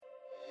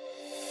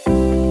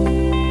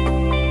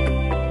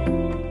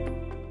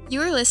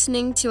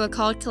listening to a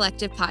Called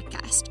Collective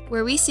podcast,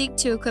 where we seek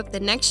to equip the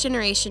next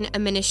generation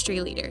of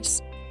ministry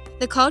leaders.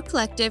 The Called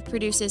Collective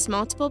produces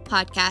multiple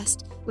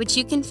podcasts, which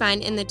you can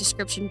find in the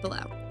description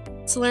below.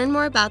 To learn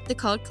more about the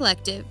Called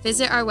Collective,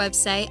 visit our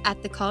website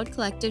at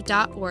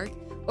thecalledcollective.org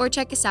or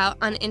check us out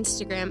on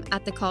Instagram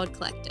at The Called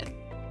Collective.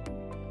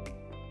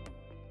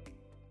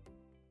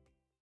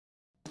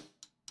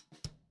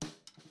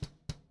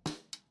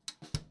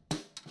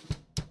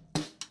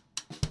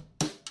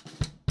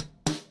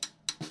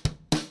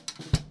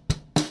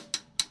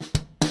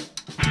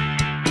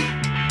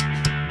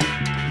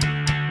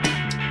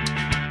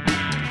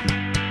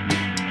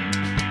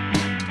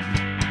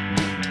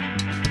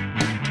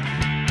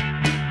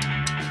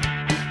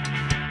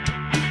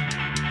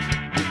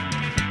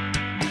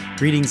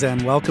 Greetings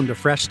and welcome to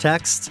Fresh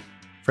Text.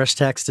 Fresh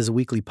Text is a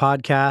weekly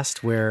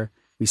podcast where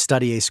we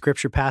study a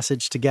scripture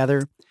passage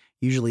together,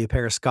 usually a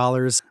pair of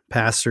scholars,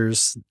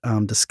 pastors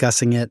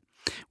discussing it.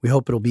 We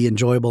hope it'll be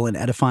enjoyable and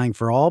edifying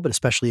for all, but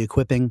especially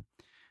equipping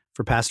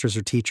for pastors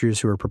or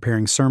teachers who are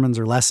preparing sermons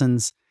or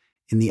lessons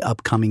in the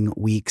upcoming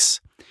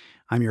weeks.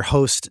 I'm your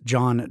host,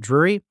 John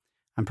Drury.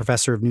 I'm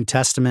professor of New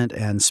Testament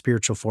and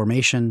spiritual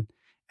formation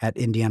at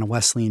Indiana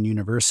Wesleyan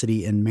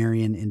University in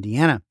Marion,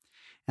 Indiana.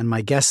 And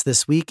my guest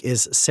this week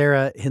is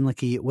Sarah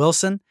Hinlicky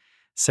Wilson.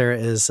 Sarah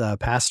is a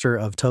pastor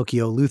of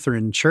Tokyo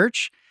Lutheran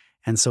Church.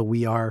 And so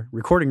we are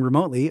recording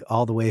remotely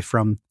all the way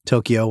from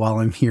Tokyo while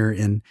I'm here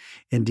in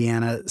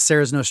Indiana.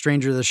 Sarah's no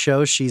stranger to the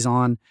show. She's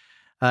on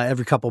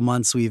every couple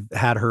months. We've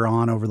had her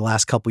on over the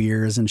last couple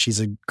years, and she's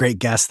a great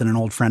guest and an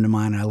old friend of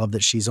mine. I love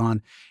that she's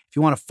on. If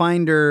you want to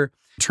find her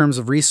in terms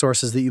of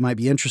resources that you might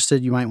be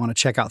interested, you might want to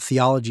check out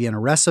Theology and a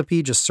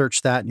Recipe. Just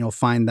search that and you'll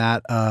find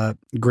that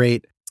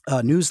great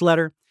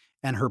newsletter.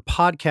 And her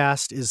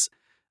podcast is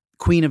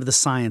Queen of the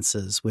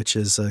Sciences, which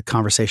is a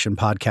conversation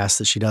podcast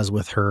that she does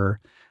with her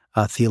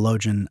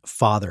theologian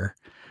father.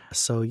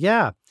 So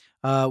yeah,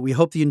 we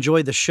hope you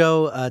enjoyed the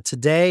show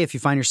today. If you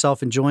find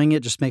yourself enjoying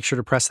it, just make sure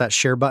to press that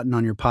share button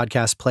on your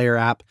podcast player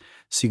app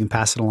so you can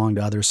pass it along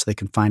to others so they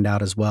can find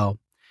out as well.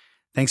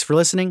 Thanks for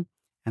listening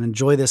and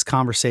enjoy this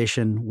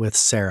conversation with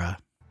Sarah.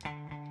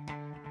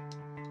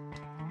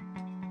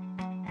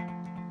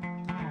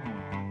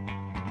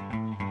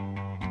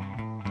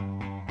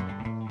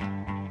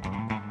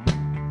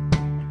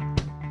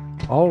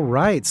 All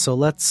right, so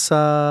let's,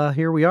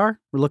 here we are.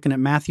 We're looking at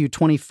Matthew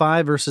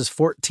 25, verses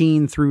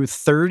 14 through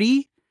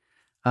 30.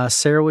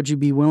 Sarah, would you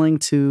be willing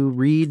to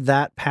read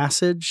that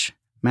passage?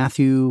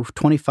 Matthew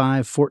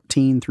 25,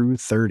 14 through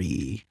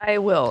 30. I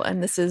will,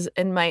 and this is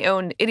in my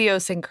own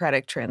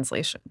idiosyncratic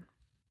translation.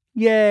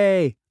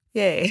 Yay!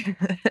 Yay.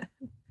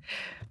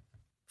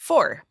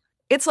 4.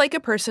 It's like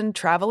a person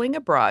traveling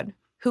abroad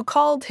who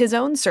called his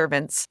own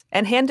servants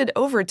and handed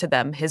over to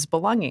them his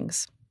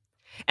belongings.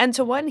 And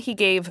to one he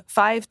gave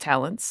 5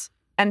 talents,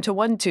 and to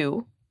one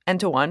 2, and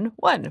to one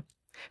 1,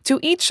 to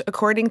each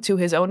according to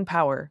his own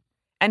power,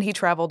 and he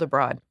traveled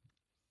abroad.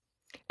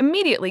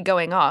 Immediately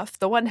going off,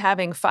 the one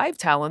having 5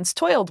 talents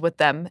toiled with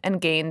them and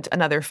gained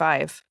another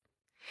 5.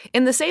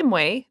 In the same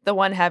way, the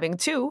one having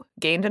 2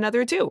 gained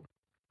another 2.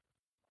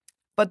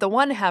 But the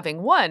one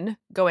having 1,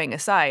 going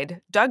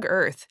aside, dug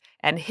earth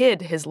and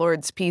hid his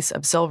Lord's piece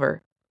of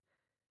silver.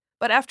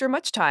 But after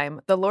much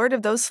time, the Lord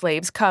of those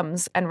slaves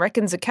comes and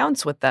reckons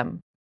accounts with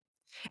them.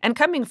 And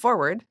coming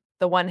forward,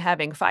 the one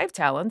having 5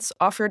 talents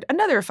offered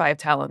another 5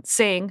 talents,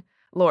 saying,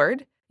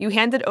 Lord, you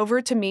handed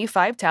over to me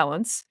 5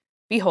 talents.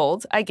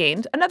 Behold, I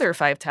gained another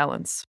 5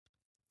 talents.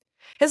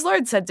 His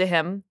Lord said to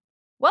him,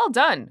 Well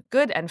done,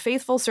 good and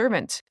faithful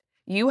servant.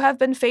 You have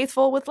been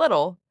faithful with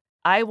little.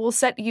 I will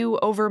set you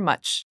over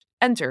much.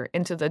 Enter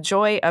into the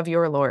joy of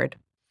your Lord.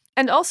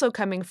 And also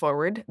coming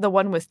forward, the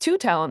one with 2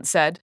 talents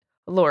said,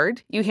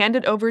 Lord, you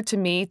handed over to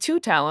me 2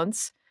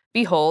 talents.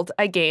 Behold,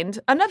 I gained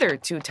another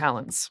 2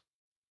 talents.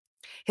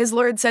 His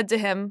Lord said to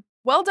him,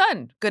 Well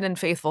done, good and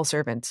faithful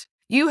servant.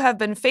 You have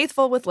been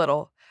faithful with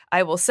little.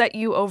 I will set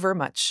you over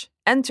much.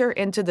 Enter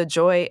into the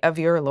joy of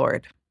your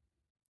Lord.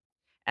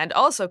 And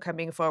also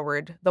coming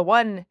forward, the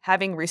one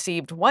having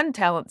received 1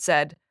 talent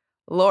said,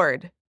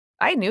 Lord,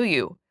 I knew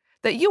you,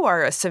 that you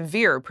are a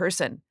severe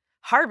person,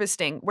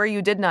 harvesting where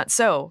you did not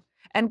sow,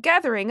 and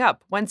gathering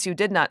up whence you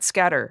did not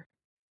scatter.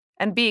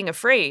 And being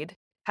afraid,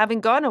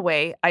 having gone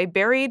away, I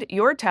buried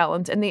your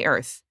talent in the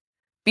earth.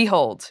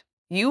 Behold,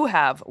 you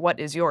have what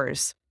is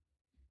yours.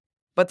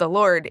 But the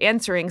Lord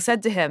answering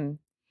said to him,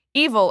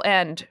 Evil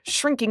and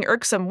shrinking,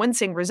 irksome,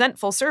 wincing,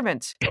 resentful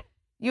servant,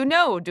 you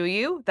know, do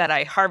you, that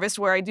I harvest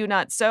where I do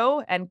not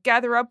sow, and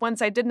gather up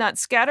whence I did not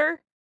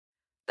scatter?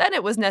 Then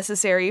it was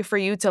necessary for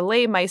you to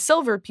lay my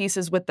silver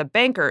pieces with the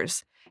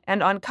bankers,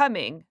 and on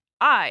coming,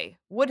 I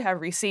would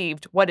have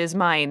received what is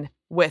mine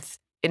with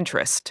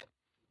interest.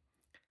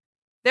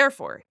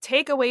 Therefore,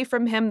 take away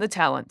from him the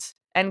talent,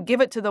 and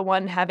give it to the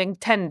one having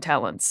 10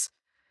 talents.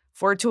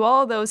 For to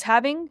all those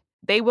having,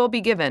 they will be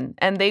given,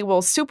 and they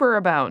will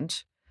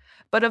superabound.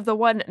 But of the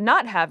one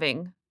not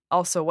having,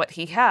 also what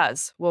he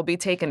has will be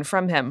taken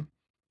from him.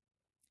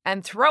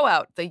 And throw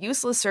out the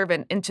useless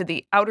servant into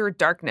the outer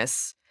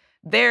darkness.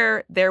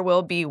 There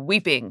will be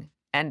weeping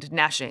and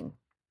gnashing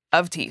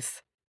of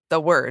teeth. The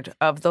word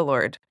of the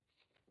Lord.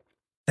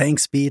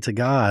 Thanks be to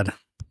God.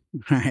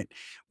 All right.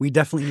 We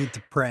definitely need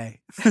to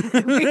pray. We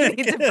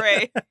need to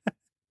pray.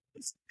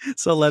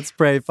 So let's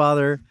pray.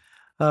 Father,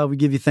 we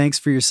give you thanks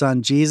for your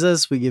son,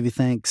 Jesus. We give you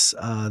thanks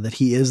that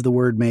he is the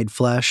Word made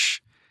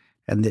flesh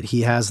and that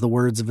he has the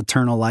words of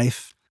eternal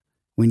life.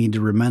 We need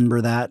to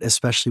remember that,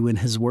 especially when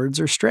his words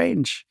are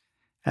strange,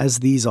 as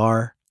these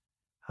are.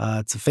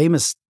 It's a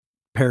famous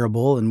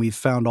parable, and we've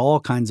found all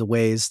kinds of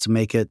ways to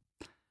make it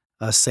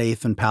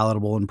safe and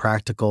palatable and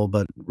practical,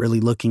 but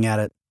really looking at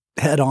it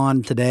head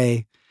on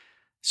today,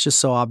 it's just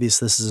so obvious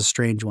this is a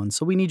strange one.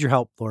 So we need your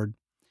help, Lord.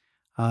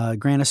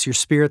 Grant us your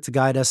Spirit to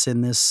guide us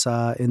in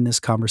this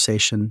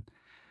conversation,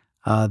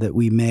 that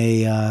we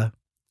may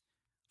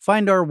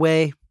find our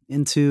way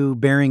into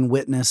bearing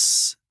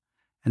witness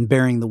and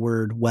bearing the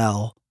word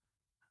well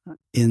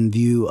in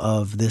view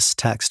of this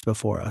text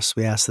before us.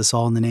 We ask this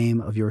all in the name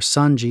of your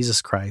Son,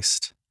 Jesus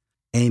Christ.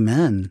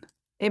 Amen.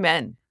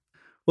 Amen.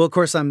 Well, of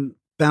course, I'm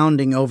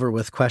bounding over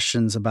with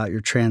questions about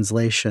your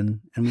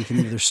translation, and we can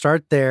either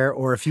start there,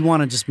 or if you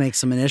want to just make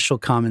some initial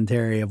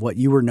commentary of what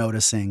you were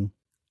noticing,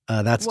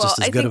 that's just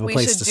as good of a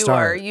place to start. Well,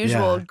 I think we should do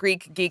our usual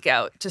Greek geek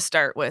out to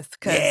start with,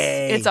 because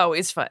it's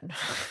always fun.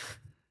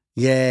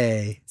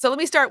 Yay. So let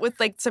me start with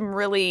like some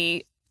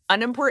really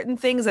unimportant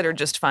things that are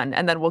just fun,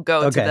 and then we'll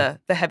go to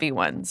the heavy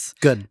ones.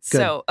 Good.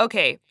 So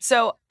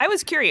I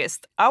was curious.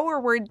 Our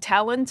word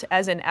talent,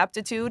 as in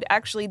aptitude,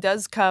 actually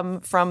does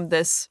come from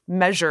this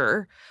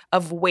measure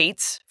of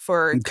weight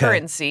for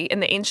currency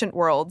in the ancient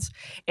world.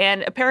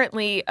 And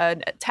apparently a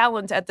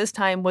talent at this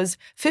time was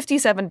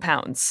 57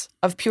 pounds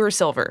of pure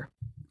silver.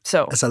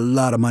 So that's a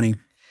lot of money.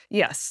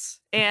 Yes.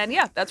 And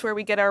that's where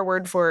we get our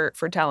word for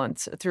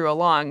talent, through a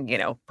long,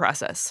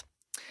 process.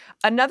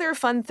 Another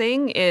fun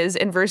thing is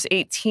in verse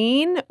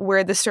 18,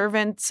 where the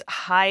servant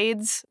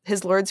hides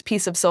his Lord's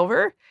piece of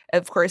silver.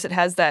 Of course, it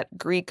has that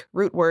Greek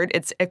root word.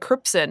 It's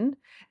ekrypsin.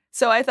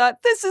 So I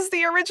thought, this is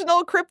the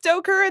original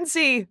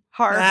cryptocurrency.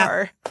 Har,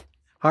 har.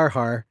 Har,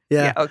 har.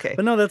 Yeah. Okay.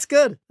 But no, that's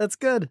good. That's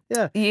good.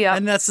 Yeah. Yeah.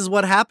 And this is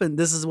what happened.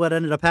 This is what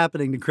ended up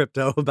happening to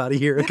crypto about a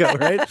year ago,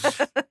 right?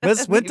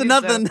 This went to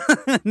nothing.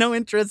 So. No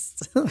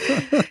interest.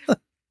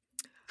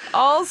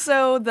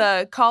 Also,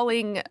 the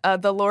calling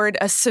the Lord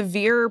a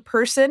severe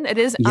person. It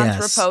is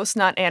anthropos,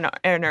 not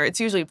aner. It's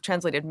usually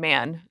translated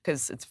man,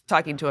 because it's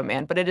talking to a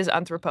man, but it is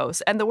anthropos.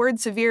 And the word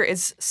severe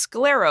is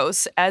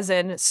scleros, as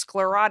in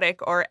sclerotic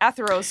or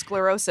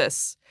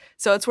atherosclerosis.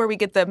 So it's where we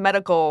get the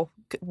medical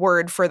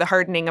word for the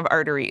hardening of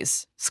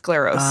arteries,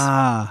 scleros.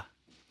 Ah.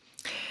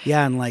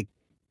 Yeah, and like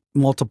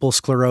multiple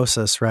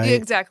sclerosis, right?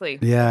 Exactly.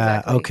 Yeah,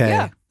 exactly. okay.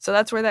 Yeah, so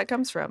that's where that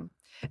comes from.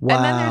 Wow.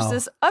 And then there's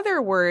this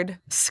other word,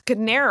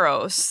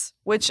 skneros,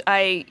 which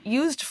I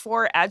used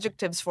 4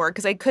 adjectives for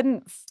because I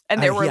couldn't,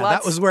 and there were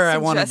lots. That was where I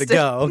wanted to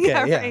go. Okay,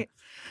 yeah. Right.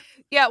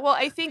 Yeah, well,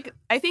 I think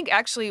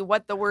actually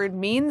what the word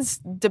means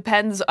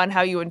depends on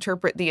how you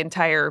interpret the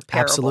entire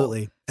parable.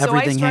 Absolutely.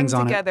 Everything hangs on it. So I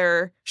strung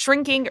together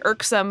shrinking,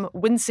 irksome,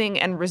 wincing,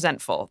 and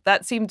resentful.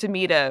 That seemed to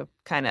me to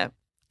kind of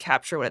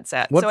capture what it's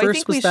at. What so verse I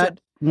think was we that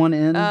should, one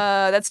in?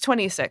 That's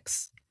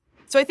 26.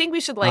 So I think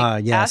we should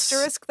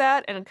asterisk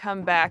that and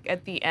come back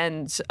at the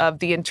end of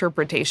the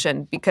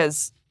interpretation,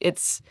 because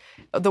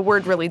the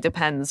word really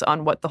depends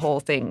on what the whole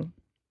thing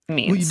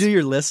means. Will you do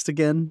your list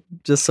again,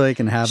 just so I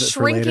can have it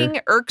for later?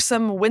 Shrinking,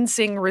 irksome,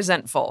 wincing,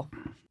 resentful.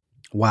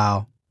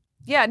 Wow.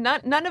 Yeah,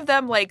 none of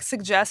them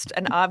suggest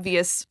an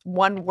obvious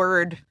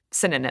one-word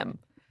synonym.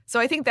 So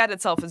I think that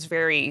itself is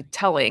very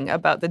telling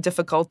about the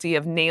difficulty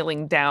of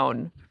nailing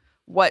down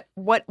what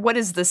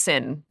is the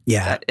sin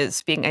that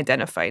is being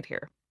identified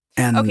here.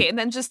 And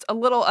then just a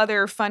little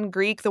other fun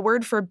Greek. The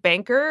word for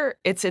banker,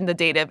 it's in the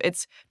dative.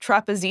 It's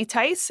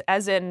trapezitais,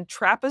 as in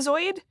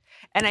trapezoid.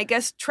 And I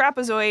guess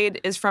trapezoid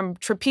is from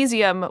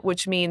trapezium,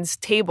 which means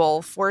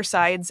table, 4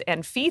 sides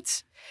and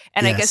feet.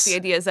 And I guess the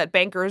idea is that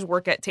bankers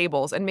work at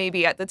tables. And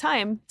maybe at the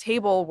time,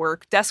 table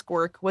work, desk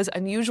work was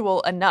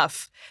unusual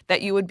enough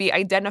that you would be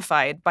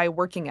identified by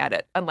working at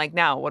it, unlike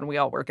now when we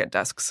all work at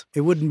desks.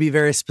 It wouldn't be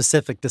very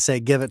specific to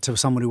say, give it to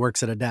someone who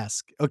works at a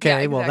desk.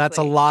 Okay, well, that's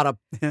a lot of...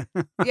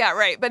 Yeah,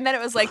 right. But then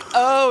it was like,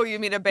 oh, you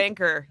mean a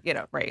banker,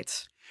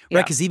 right. Yeah.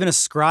 Right, because even a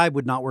scribe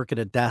would not work at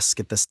a desk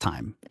at this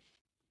time.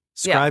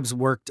 Scribes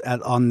worked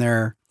on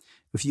their...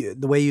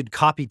 the way you'd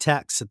copy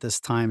text at this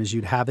time is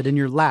you'd have it in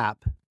your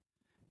lap,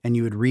 and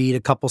you would read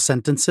a couple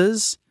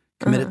sentences,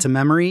 commit it to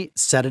memory,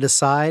 set it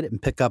aside, and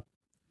pick up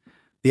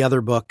the other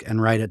book and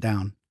write it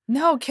down.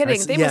 No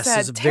kidding. They must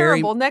have had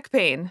terrible neck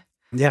pain.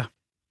 Yeah.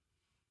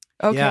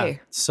 Okay. Yeah.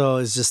 So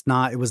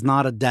it was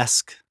not a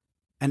desk.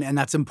 And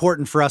that's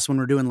important for us when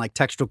we're doing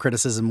textual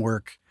criticism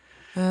work,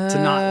 to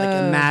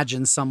not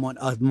imagine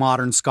a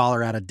modern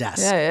scholar at a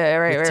desk. Yeah,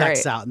 right, with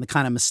text out, and the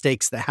kind of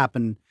mistakes that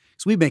happen.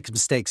 So we make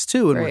mistakes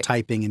too when we're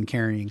typing and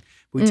carrying.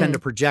 We tend to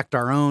project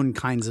our own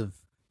kinds of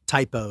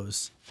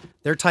typos.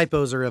 Their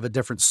typos are of a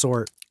different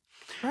sort.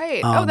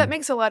 Right. That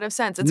makes a lot of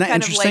sense. It's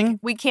kind of like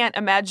we can't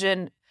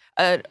imagine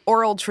an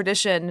oral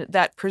tradition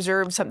that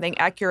preserves something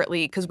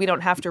accurately because we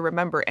don't have to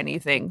remember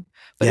anything.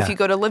 But if you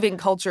go to living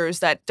cultures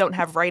that don't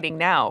have writing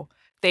now,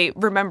 they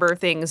remember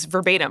things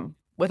verbatim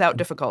without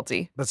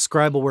difficulty. But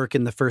scribal work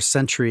in the first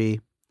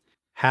century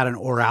had an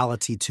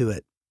orality to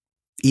it,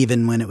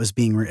 even when it was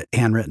being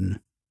handwritten.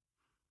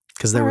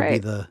 Because there would be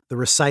the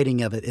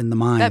reciting of it in the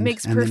mind that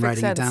makes and then perfect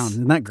writing sense. it down.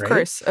 Isn't that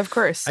great? Of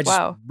course. I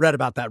just read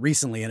about that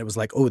recently, and it was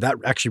like, oh, that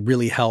actually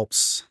really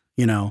helps,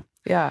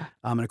 Yeah.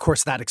 And of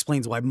course, that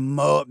explains why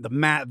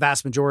the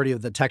vast majority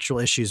of the textual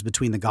issues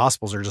between the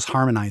Gospels are just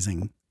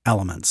harmonizing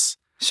elements.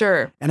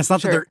 Sure. And it's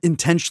not that they're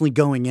intentionally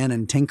going in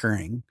and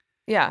tinkering.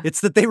 Yeah.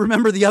 It's that they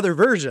remember the other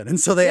version, and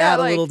so they add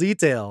a little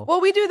detail.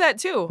 Well, we do that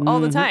too, all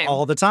the time.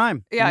 All the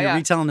time. Yeah, when you're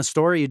retelling a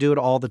story, you do it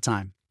all the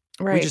time.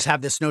 Right. We just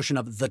have this notion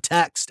of the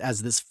text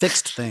as this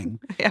fixed thing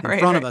in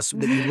front of us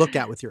that you look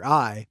at with your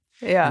eye.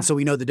 Yeah. And so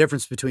we know the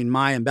difference between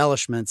my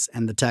embellishments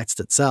and the text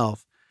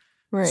itself.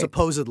 Right.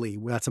 Supposedly,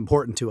 that's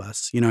important to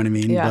us. You know what I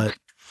mean? Yeah.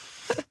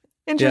 But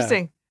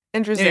Interesting.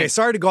 Anyway,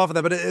 sorry to go off of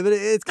that, but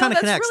it kind of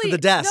connects to the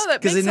desk. No,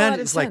 that makes a lot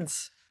of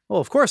sense. Well,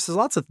 of course, there's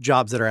lots of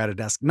jobs that are at a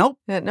desk. Nope.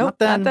 Not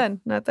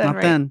then. Not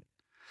then.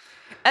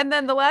 And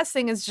then the last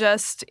thing is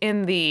just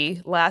in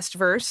the last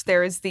verse,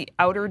 there is the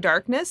outer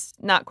darkness.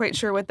 Not quite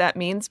sure what that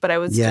means, but I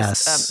was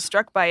just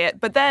struck by it.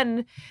 But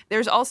then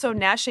there's also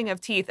gnashing of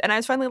teeth. And I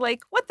was finally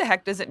like, what the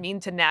heck does it mean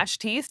to gnash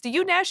teeth? Do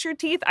you gnash your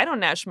teeth? I don't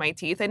gnash my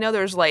teeth. I know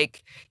there's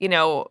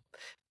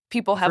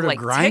people have like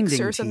ticks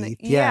or something.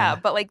 Yeah.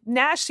 But like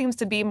gnash seems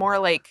to be more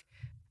like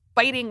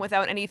biting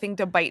without anything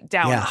to bite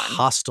down on.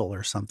 Hostile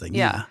or something.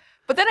 Yeah.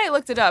 But then I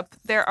looked it up.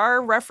 There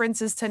are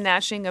references to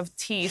gnashing of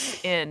teeth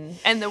and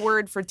the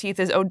word for teeth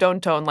is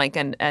odonton, like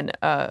an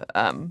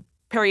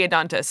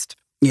periodontist.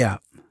 Yeah.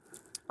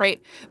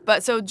 Right.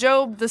 But so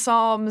Job, the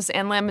Psalms,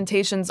 and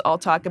Lamentations all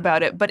talk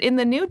about it. But in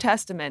the New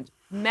Testament,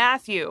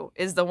 Matthew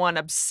is the one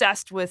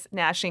obsessed with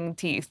gnashing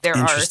teeth. There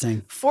are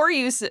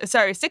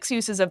 6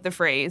 uses of the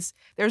phrase.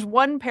 There's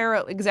one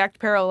exact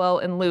parallel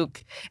in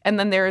Luke, and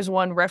then there is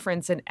one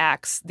reference in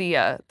Acts.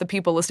 The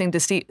people listening to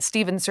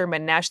Stephen's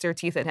sermon gnashed their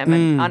teeth at him,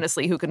 and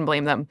honestly, who can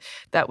blame them?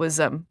 That was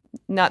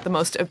not the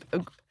most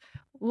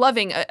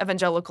loving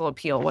evangelical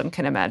appeal one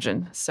can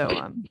imagine.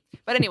 So,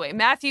 but anyway,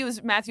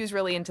 Matthew's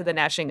really into the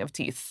gnashing of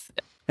teeth.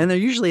 And they're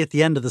usually at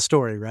the end of the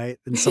story, right?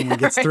 And someone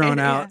gets thrown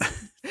out,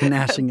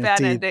 gnashing of teeth.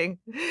 Bad ending.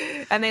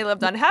 And they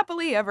lived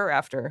unhappily ever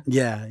after.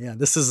 Yeah.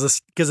 This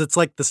is because it's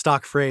like the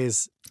stock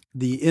phrase,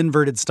 the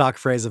inverted stock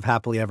phrase of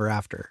happily ever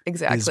after.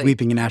 Exactly. Is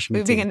weeping and gnashing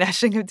of teeth. Weeping and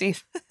gnashing of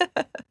teeth.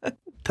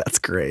 That's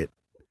great.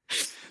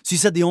 So you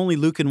said the only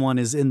Lucan one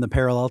is in the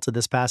parallel to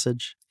this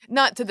passage?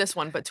 Not to this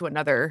one, but to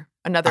another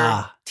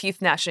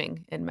teeth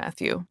gnashing in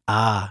Matthew.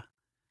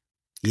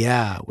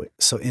 Yeah.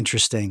 So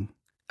interesting.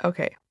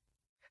 Okay.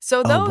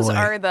 So those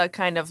are the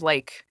kind of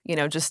like,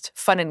 just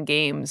fun and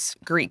games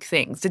Greek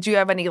things. Did you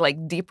have any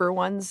like deeper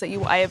ones that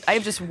I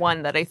have just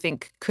one that I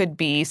think could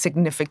be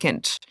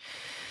significant.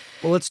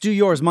 Well, let's do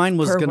yours. Mine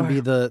was going to be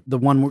the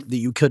one that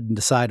you couldn't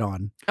decide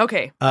on.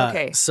 Okay.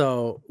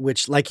 So,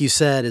 which, like you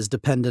said, is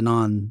dependent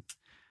on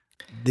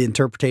the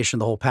interpretation of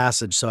the whole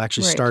passage. So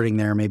actually starting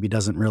there maybe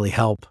doesn't really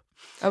help.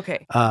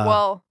 Okay.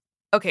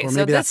 Okay, or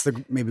maybe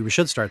maybe we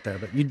should start there,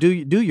 but you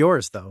do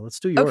yours though. Let's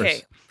do yours.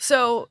 Okay,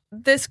 so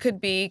this could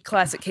be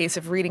classic case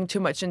of reading too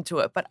much into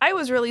it, but I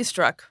was really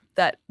struck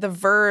that the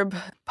verb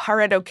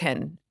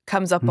paretoken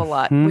comes up a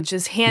lot, which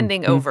is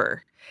handing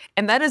over,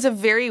 and that is a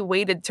very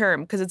weighted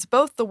term because it's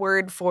both the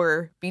word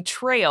for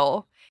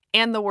betrayal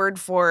and the word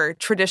for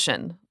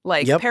tradition.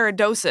 Like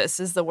paradosis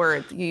is the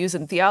word you use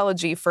in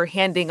theology for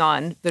handing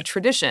on the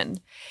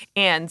tradition.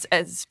 And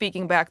as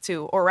speaking back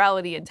to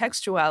orality and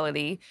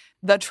textuality,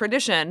 the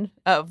tradition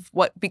of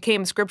what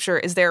became scripture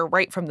is there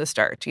right from the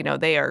start.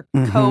 They are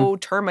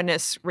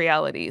coterminous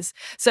realities.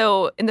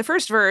 So in the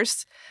first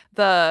verse,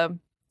 the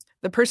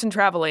person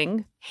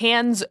traveling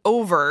hands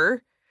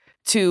over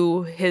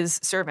to his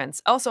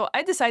servants. Also,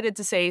 I decided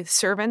to say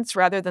servants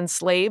rather than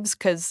slaves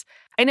because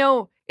I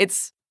know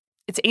it's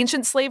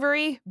ancient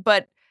slavery,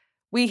 but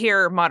we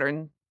hear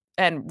modern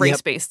and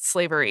race-based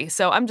slavery.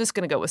 So I'm just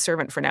going to go with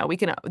servant for now. We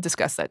can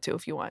discuss that too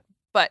if you want.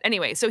 But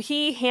anyway, so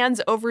he hands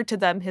over to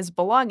them his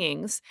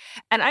belongings.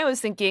 And I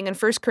was thinking in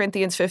 1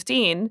 Corinthians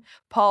 15,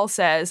 Paul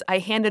says, I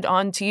handed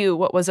on to you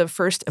what was of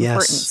first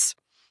importance.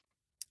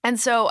 And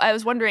so I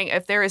was wondering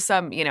if there is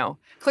some,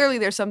 clearly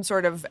there's some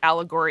sort of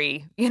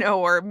allegory,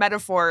 or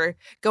metaphor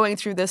going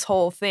through this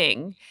whole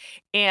thing.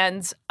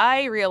 And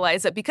I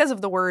realized that because of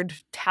the word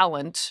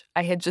talent,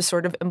 I had just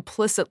sort of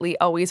implicitly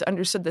always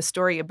understood the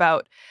story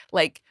about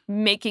like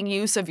making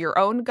use of your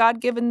own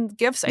God-given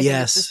gifts. I think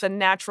it's just a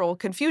natural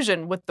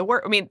confusion with the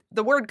word. I mean,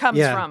 the word comes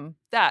from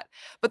that.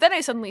 But then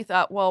I suddenly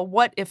thought, well,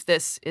 what if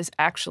this is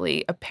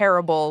actually a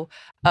parable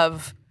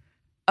of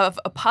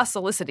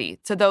apostolicity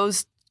to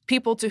those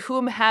people to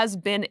whom has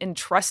been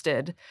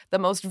entrusted the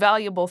most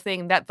valuable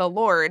thing that the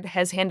Lord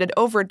has handed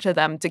over to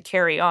them to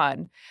carry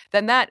on,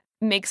 then that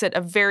makes it a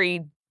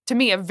very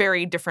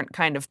different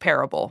kind of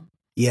parable.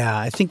 Yeah,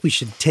 I think we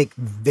should take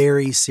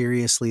very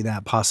seriously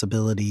that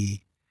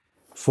possibility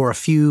for a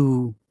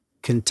few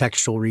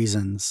contextual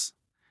reasons.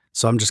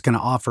 So I'm just going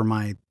to offer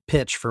my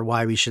pitch for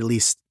why we should at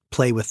least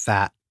play with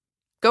that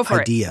Go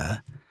for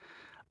idea.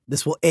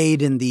 This will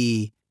aid in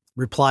the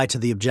reply to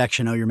the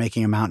objection, oh, you're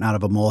making a mountain out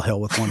of a molehill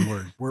with one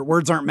word.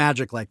 Words aren't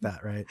magic like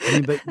that, right? I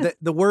mean, but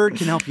the word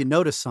can help you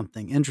notice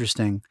something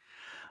interesting,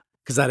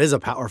 because that is a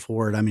powerful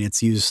word. I mean,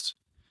 it's used,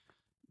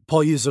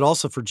 Paul used it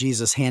also for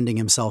Jesus handing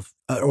himself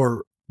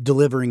or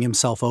delivering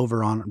himself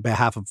over on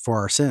behalf of for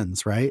our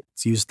sins, right?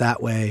 It's used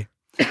that way.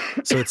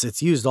 So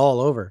it's used all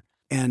over.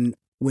 And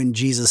when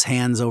Jesus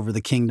hands over the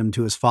kingdom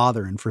to his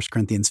Father in 1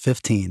 Corinthians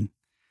 15,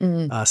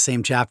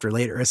 same chapter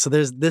later. So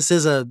this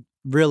is a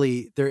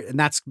really there, and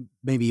that's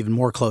maybe even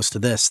more close to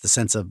this, the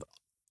sense of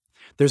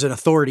there's an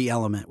authority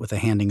element with a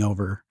handing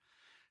over,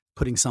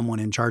 putting someone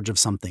in charge of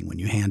something when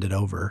you hand it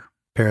over,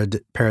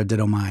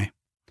 paradidomai.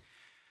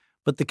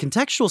 But the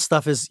contextual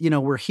stuff is,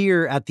 we're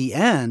here at the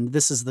end.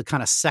 This is the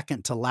kind of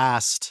second to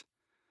last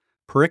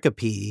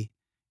pericope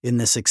in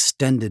this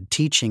extended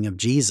teaching of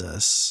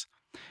Jesus.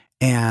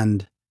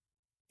 And,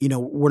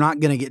 we're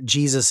not going to get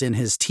Jesus in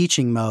his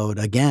teaching mode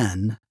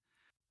again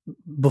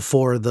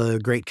before the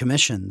Great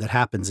Commission that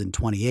happens in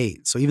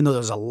 28. So even though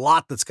there's a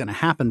lot that's going to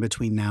happen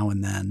between now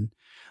and then,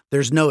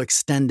 there's no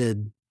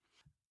extended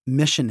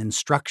mission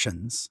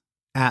instructions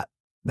at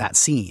that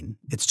scene.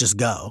 It's just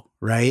go,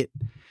 right?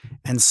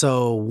 And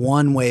so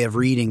one way of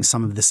reading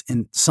some of this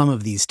in some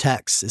of these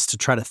texts is to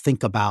try to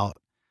think about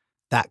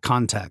that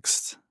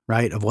context,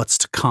 right, of what's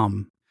to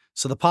come.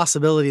 So the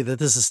possibility that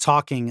this is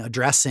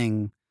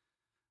addressing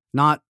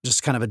not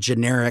just kind of a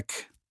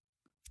generic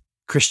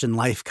Christian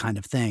life kind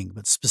of thing,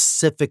 but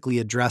specifically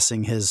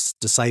addressing his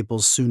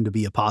disciples, soon to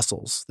be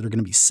apostles that are going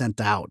to be sent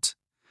out,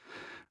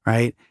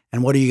 right?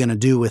 And what are you going to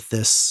do with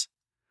this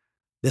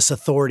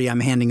authority I'm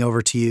handing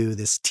over to you,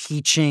 this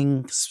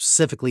teaching,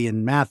 specifically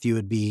in Matthew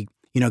would be,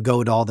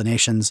 go to all the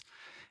nations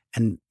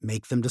and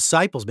make them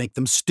disciples, make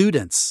them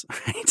students,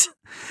 right?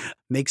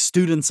 Make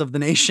students of the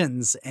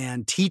nations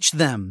and teach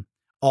them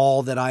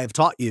all that I have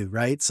taught you,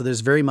 right? So there's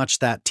very much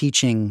that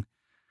teaching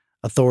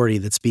authority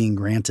that's being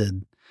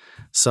granted.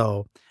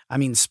 So, I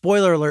mean,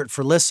 spoiler alert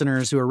for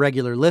listeners who are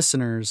regular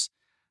listeners,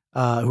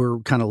 who are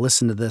kind of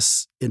listen to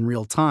this in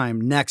real time.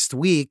 Next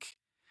week,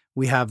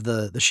 we have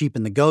the sheep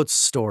and the goats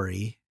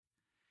story.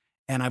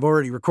 And I've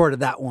already recorded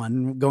that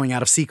one going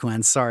out of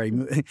sequence. Sorry.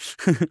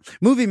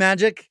 Movie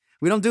magic.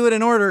 We don't do it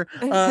in order.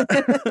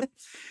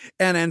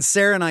 And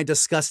Sarah and I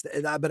discussed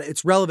it, but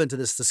it's relevant to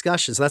this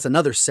discussion. So that's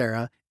another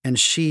Sarah. And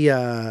she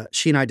and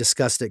I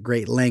discussed at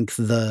great length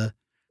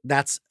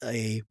that's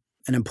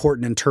an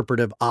important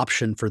interpretive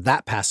option for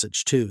that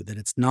passage too, that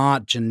it's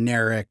not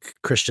generic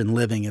Christian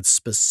living. It's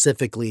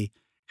specifically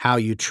how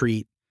you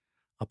treat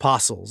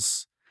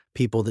apostles,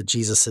 people that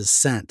Jesus has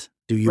sent.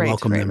 Do you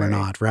welcome them or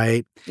not?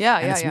 Right? Yeah.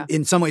 It's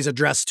in some ways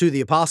addressed to the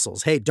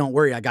apostles. Hey, don't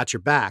worry. I got your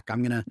back.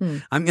 I'm going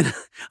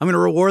to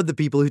reward the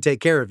people who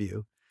take care of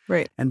you.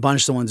 Right. And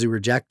punish the ones who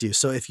reject you.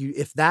 So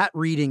if that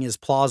reading is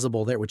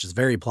plausible there, which is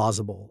very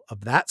plausible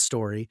of that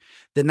story,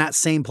 then that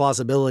same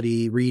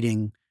plausibility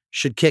reading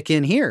should kick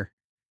in here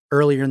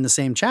earlier in the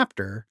same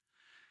chapter,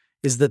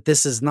 is that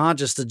this is not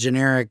just a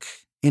generic,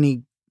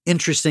 any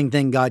interesting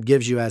thing God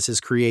gives you as his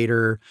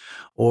creator,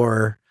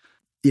 or,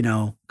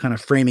 kind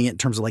of framing it in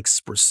terms of like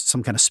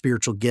some kind of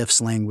spiritual gifts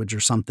language or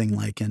something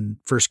like in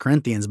 1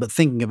 Corinthians, but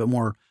thinking of it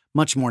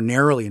much more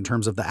narrowly in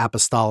terms of the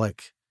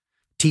apostolic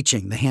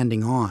teaching, the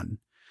handing on.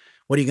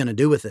 What are you going to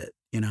do with it?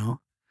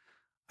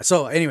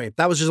 So anyway,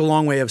 that was just a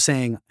long way of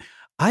saying,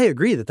 I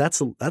agree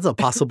that's a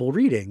possible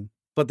reading.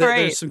 But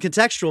there's some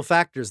contextual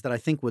factors that I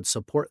think would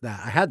support that.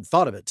 I hadn't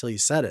thought of it till you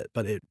said it,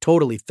 but it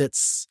totally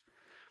fits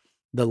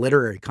the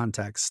literary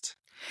context.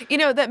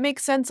 That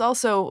makes sense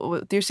also,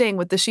 what you're saying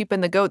with the sheep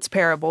and the goats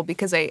parable,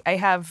 because I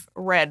have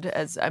read,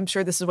 as I'm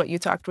sure this is what you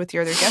talked with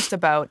your other guest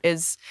about,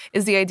 is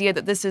the idea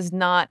that this is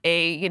not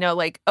a,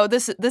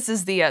 this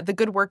is the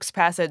good works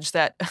passage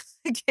that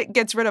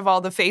gets rid of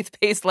all the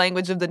faith-based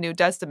language of the New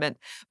Testament,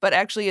 but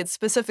actually it's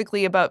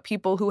specifically about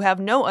people who have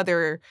no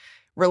other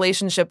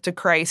relationship to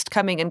Christ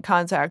coming in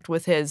contact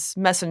with his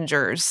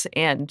messengers,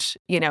 and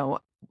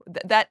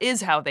that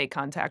is how they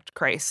contact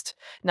Christ,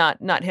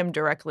 not him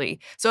directly.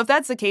 So if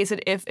that's the case,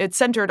 if it's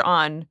centered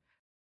on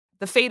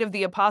the fate of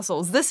the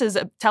apostles, this is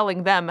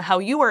telling them how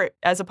you are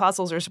as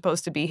apostles are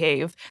supposed to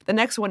behave. The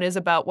next one is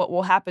about what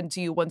will happen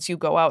to you once you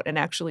go out and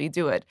actually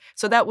do it.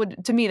 So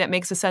to me that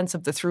makes a sense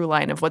of the through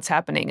line of what's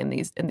happening in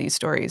these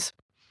stories.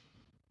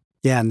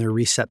 Yeah, and their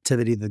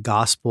receptivity to the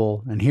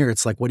gospel. And here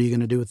it's like, what are you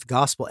going to do with the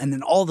gospel? And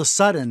then all of a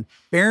sudden,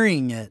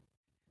 burying it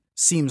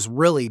seems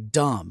really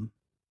dumb.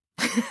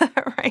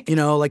 Right.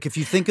 Like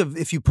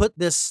if you put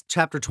this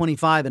chapter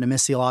 25 in a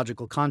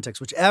missiological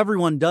context, which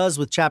everyone does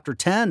with chapter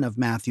 10 of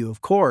Matthew,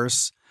 of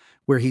course,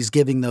 where he's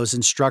giving those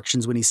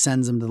instructions when he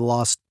sends them to the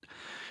lost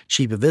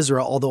sheep of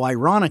Israel. Although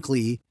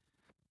ironically,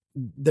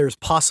 it's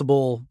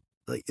possible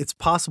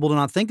to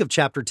not think of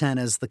chapter 10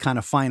 as the kind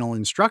of final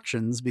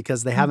instructions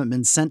because they haven't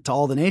been sent to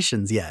all the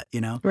nations yet,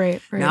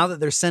 Right. Now that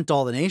they're sent to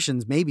all the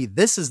nations, maybe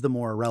this is the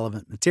more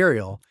relevant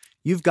material.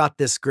 You've got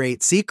this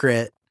great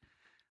secret.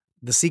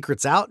 The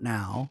secret's out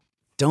now.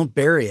 don't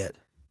bury it,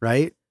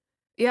 right?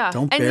 Yeah.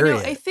 Don't And, bury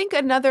it. I think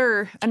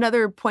another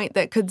point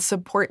that could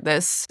support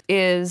this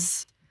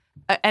is,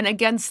 and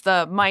against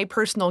the my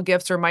personal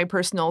gifts or my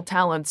personal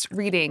talents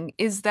reading,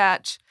 is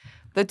that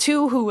the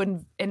two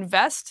who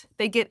invest,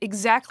 they get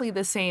exactly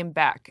the same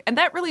back. And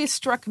that really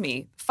struck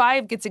me.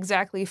 5 gets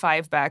exactly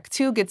 5 back.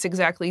 2 gets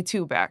exactly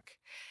 2 back.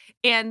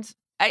 And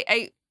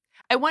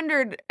I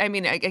wondered, I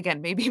mean,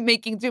 again, maybe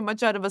making too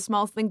much out of a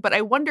small thing, but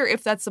I wonder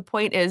if that's the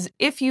point is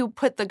if you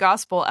put the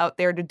gospel out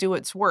there to do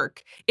its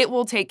work, it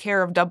will take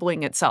care of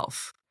doubling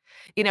itself.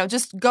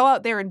 Just go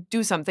out there and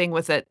do something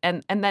with it.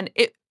 And then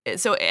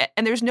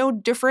and there's no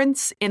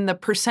difference in the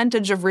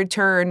percentage of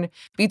return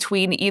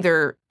between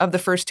either of the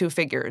first two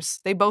figures.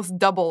 They both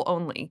double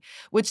only,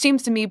 which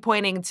seems to me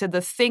pointing to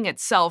the thing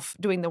itself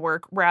doing the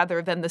work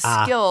rather than the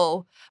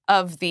skill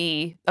of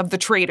the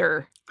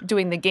trader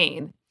doing the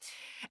gain.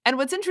 And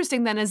what's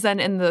interesting then is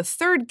in the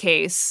third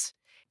case,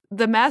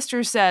 the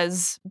master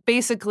says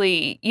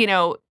basically,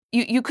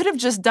 you could have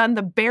just done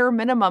the bare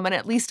minimum and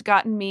at least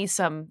gotten me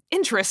some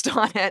interest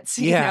on it.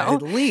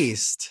 At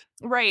least.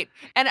 Right.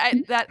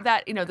 And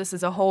this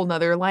is a whole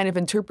nother line of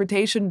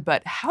interpretation,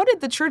 but how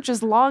did the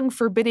church's long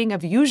forbidding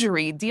of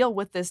usury deal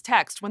with this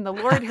text when the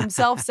Lord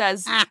himself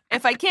says,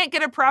 if I can't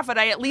get a profit,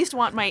 I at least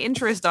want my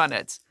interest on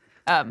it?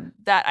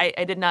 That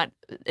I did not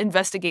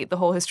investigate the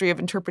whole history of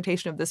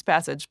interpretation of this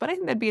passage, but I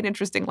think that'd be an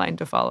interesting line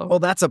to follow. Well,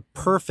 that's a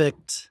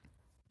perfect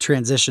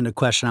transition to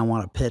question I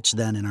want to pitch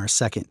then in our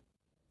second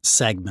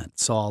segment.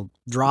 So I'll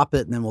drop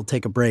it and then we'll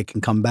take a break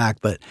and come back.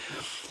 But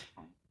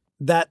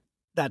that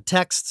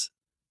text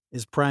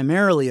is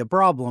primarily a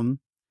problem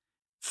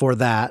for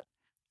that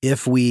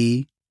if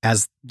we,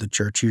 as the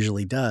church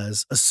usually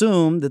does,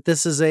 assume that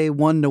this is a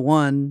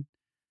one-to-one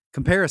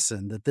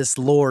comparison, that this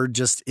Lord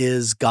just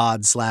is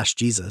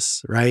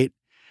God/Jesus, right?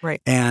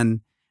 Right.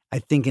 And I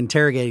think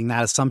interrogating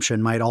that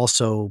assumption might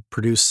also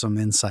produce some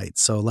insight.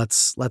 So let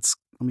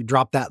me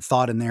drop that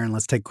thought in there and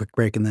let's take a quick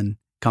break and then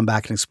come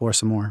back and explore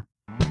some more.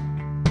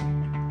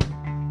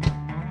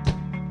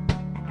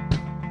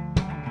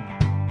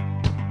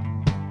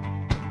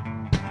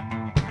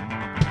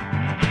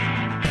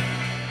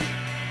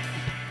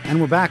 And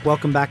we're back.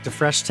 Welcome back to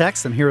Fresh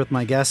Text. I'm here with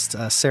my guest,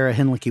 Sarah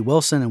Hinlicky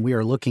Wilson, and we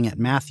are looking at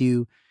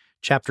Matthew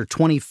chapter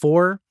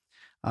 24,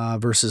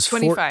 verses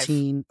 25.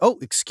 14. Oh,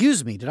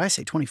 excuse me. Did I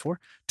say 24?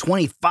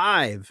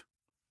 25,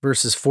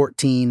 verses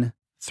 14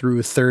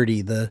 through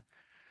 30, the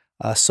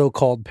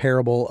so-called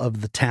parable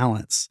of the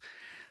talents.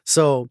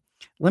 So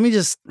I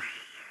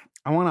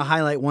want to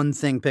highlight one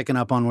thing picking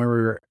up on where we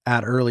were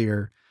at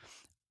earlier.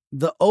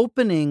 The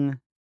opening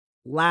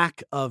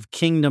lack of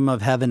kingdom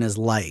of heaven is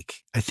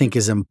like, I think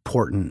is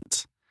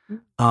important.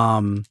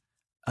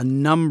 A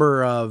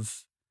number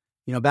of,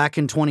 back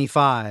in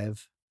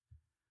 25,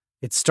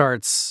 it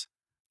starts,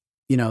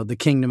 the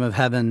kingdom of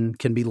heaven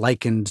can be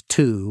likened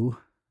to,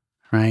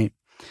 right?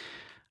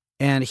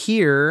 And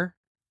here,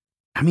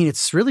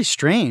 it's really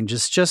strange.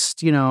 It's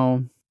just,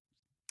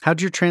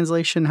 how'd your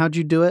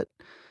do it?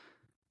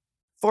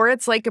 For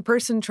it's like a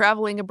person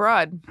traveling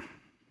abroad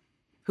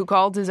who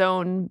called his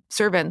own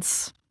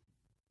servants.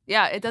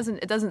 Yeah, it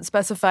doesn't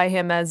specify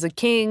him as a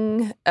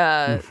king.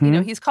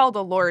 He's called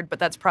a lord, but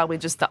that's probably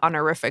just the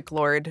honorific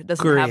lord. It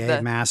doesn't have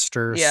the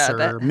master,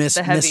 sir,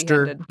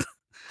 mister.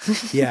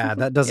 Yeah,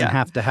 that doesn't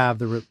have to have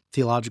the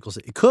theological.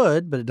 It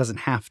could, but it doesn't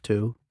have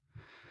to.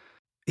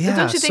 Yeah, but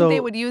don't you think they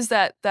would use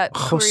that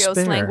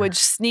kurios language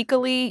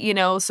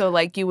sneakily? So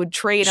like you would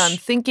trade on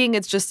thinking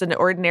it's just an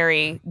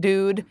ordinary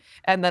dude,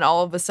 and then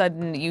all of a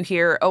sudden you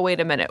hear, oh,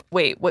 wait a minute,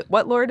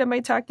 what lord am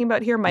I talking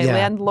about here? My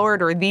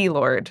landlord or the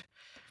lord?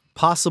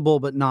 Possible,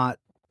 but not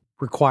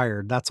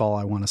required. That's all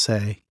I want to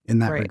say in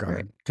that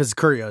regard. Because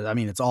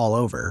kurios, it's all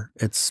over.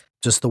 It's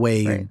just the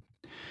way. Right.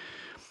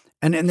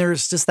 And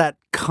there's just that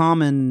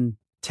common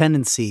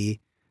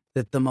tendency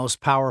that the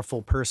most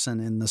powerful person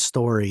in the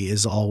story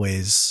is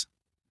always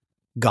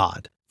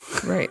God.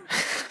 Right.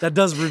 That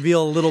does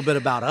reveal a little bit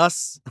about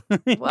us.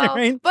 Well,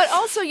 right? But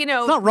also, it's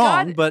not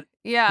wrong, God, but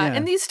yeah.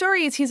 In these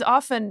stories, he's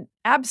often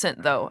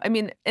absent, though.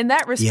 In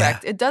that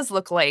respect, it does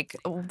look like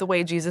the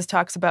way Jesus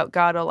talks about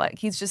God, like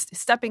he's just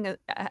stepping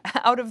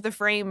out of the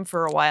frame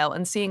for a while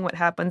and seeing what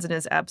happens in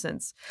his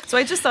absence. So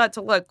I just thought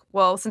to look,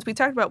 well, since we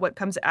talked about what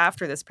comes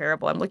after this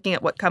parable, I'm looking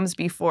at what comes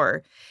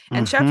before.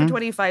 And chapter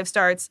 25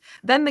 starts,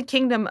 then the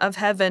kingdom of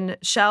heaven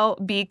shall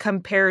be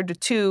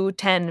compared to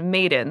 10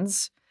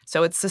 maidens.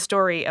 So it's the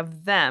story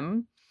of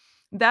them.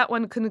 That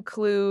one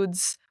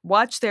concludes,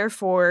 watch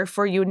therefore,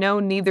 for you know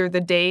neither the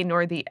day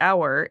nor the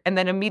hour. And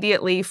then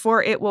immediately,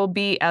 for it will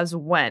be as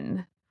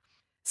when.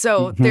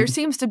 So there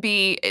seems to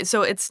be,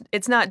 so it's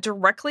not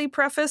directly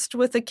prefaced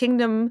with the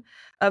kingdom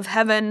of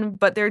heaven,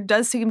 but there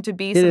does seem to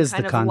be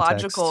some kind of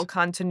logical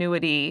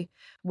continuity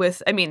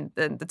with,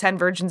 the 10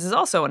 virgins is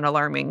also an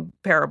alarming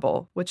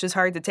parable, which is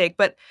hard to take.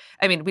 But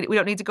we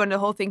don't need to go into the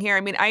whole thing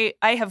here. I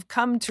have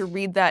come to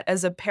read that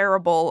as a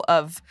parable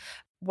of,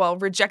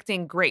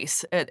 rejecting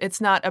grace. It's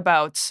not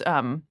about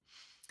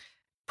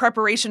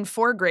preparation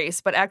for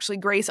grace, but actually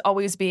grace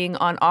always being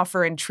on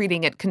offer and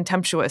treating it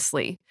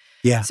contemptuously.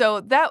 Yeah. So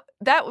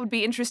that would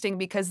be interesting,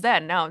 because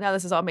then now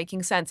this is all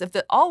making sense. If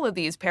all of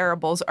these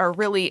parables are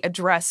really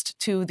addressed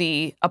to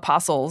the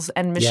apostles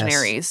and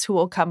missionaries who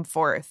will come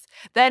forth,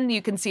 then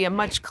you can see a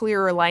much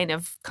clearer line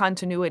of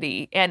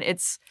continuity, and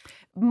it's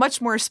much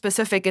more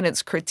specific in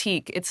its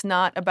critique. It's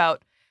not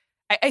about,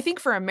 I think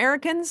for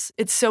Americans,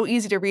 it's so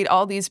easy to read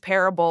all these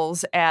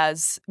parables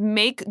as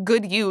make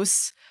good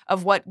use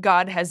of what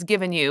God has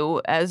given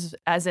you, as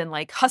in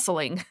like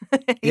hustling,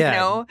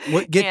 and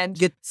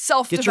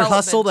self-development. Get your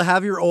hustle to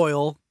have your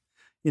oil,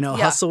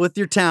 hustle with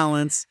your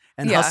talents,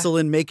 and hustle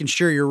in making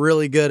sure you're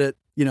really good at,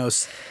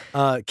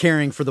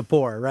 caring for the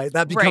poor, right?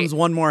 That becomes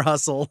one more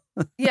hustle.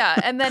 Yeah.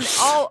 And then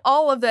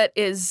all of that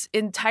is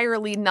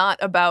entirely not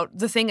about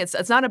the thing.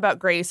 It's not about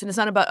grace, and it's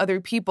not about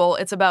other people.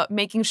 It's about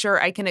making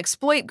sure I can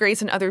exploit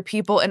grace in other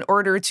people in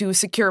order to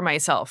secure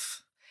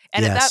myself.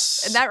 And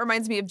that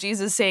reminds me of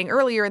Jesus saying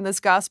earlier in this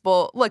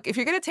gospel, look, if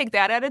you're going to take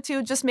that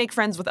attitude, just make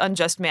friends with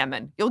unjust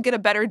mammon. You'll get a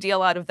better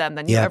deal out of them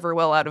than you ever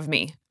will out of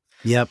me.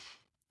 Yep.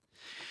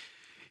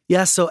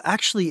 Yeah, so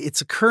actually it's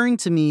occurring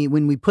to me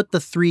when we put the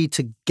three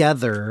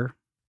together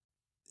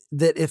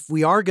that if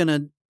we are going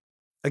to,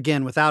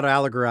 again, without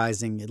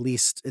allegorizing, at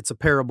least it's a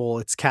parable,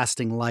 it's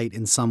casting light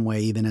in some way,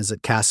 even as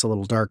it casts a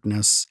little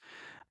darkness.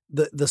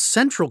 The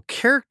central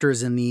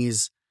characters in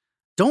these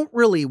don't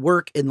really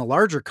work in the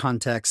larger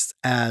context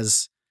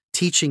as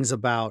teachings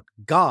about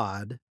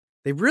God.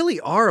 They really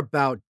are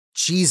about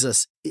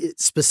Jesus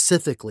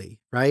specifically,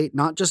 right?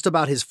 Not just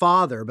about his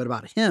Father, but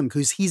about him,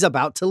 because he's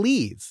about to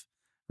leave,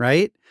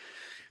 right?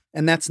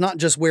 And that's not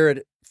just where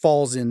it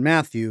falls in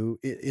Matthew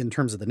in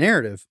terms of the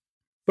narrative,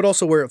 but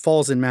also where it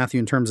falls in Matthew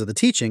in terms of the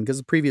teaching, because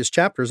the previous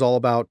chapter is all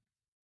about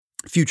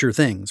future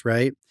things,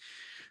 right?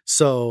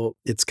 So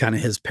it's kind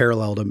of his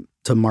parallel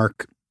to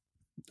Mark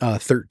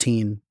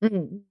 13.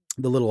 Mm-hmm.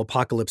 The little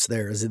apocalypse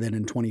there is then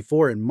in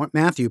 24 in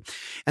Matthew.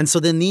 And so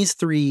then these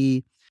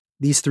three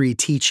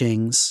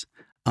teachings,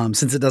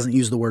 since it doesn't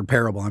use the word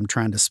parable, I'm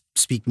trying to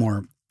speak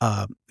more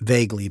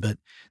vaguely, but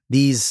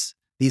these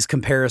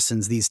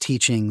comparisons, these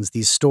teachings,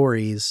 these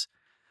stories,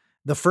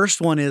 the first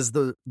one is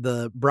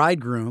the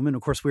bridegroom. And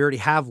of course, we already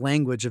have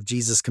language of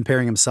Jesus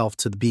comparing himself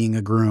to being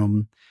a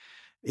groom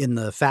in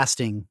the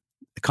fasting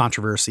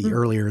controversy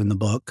earlier in the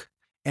book.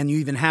 And you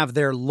even have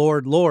their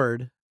Lord,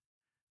 Lord,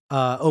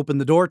 open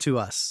the door to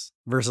us,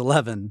 verse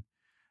 11.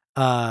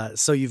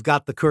 So you've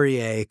got the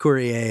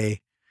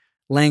Kyrie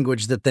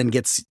language that then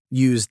gets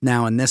used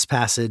now in this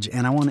passage.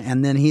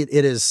 And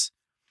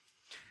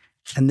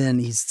then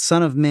he's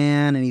Son of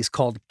Man, and he's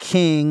called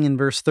King in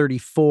verse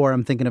 34.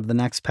 I'm thinking of the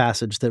next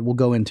passage that we'll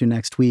go into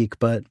next week,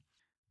 but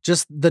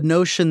just the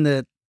notion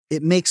that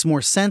it makes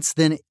more sense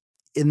than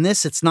in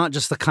this. It's not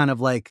just the kind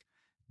of like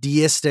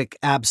deistic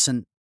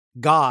absent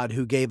God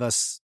who gave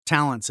us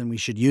talents and we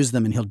should use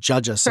them and he'll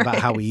judge us about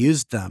how we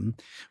used them,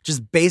 which is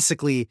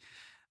basically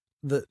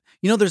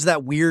there's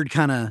that weird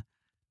kind of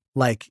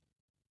like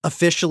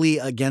officially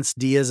against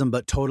deism,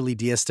 but totally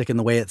deistic in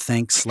the way it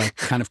thinks, like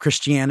kind of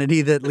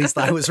Christianity that at least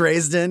I was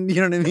raised in, you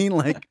know what I mean?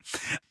 Like,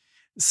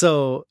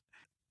 so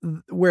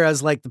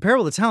whereas like the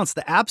parable of the talents,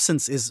 the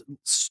absence is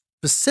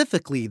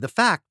specifically the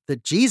fact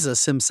that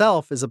Jesus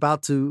himself is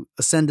about to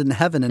ascend into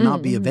heaven and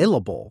not be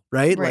available,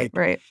 right?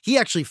 Right. He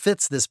actually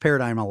fits this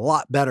paradigm a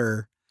lot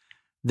better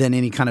than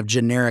any kind of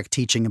generic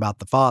teaching about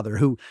the Father,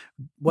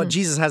 what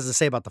Jesus has to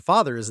say about the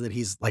Father is that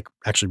he's like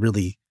actually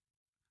really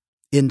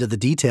into the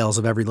details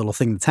of every little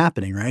thing that's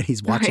happening, right?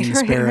 He's watching the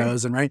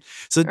sparrows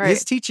So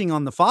his teaching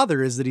on the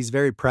Father is that he's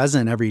very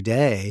present every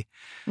day.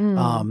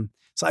 So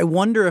I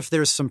wonder if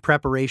there's some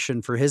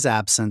preparation for his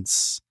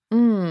absence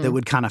that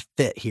would kind of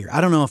fit here.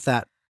 I don't know if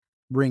that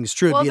rings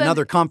true. It'd be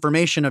another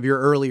confirmation of your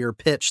earlier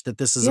pitch that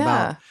this is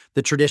about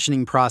the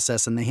traditioning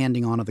process and the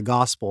handing on of the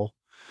gospel.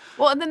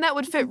 Well, and then that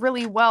would fit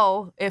really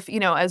well if,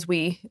 as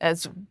we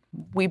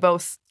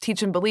both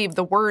teach and believe,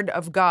 the word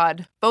of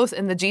God, both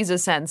in the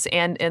Jesus sense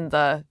and in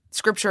the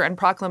scripture and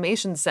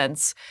proclamation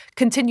sense,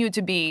 continue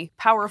to be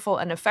powerful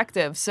and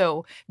effective.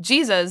 So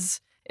Jesus,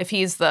 if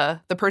he's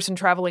the person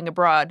traveling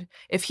abroad,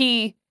 if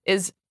he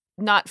is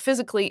not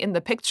physically in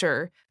the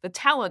picture, the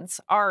talents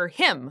are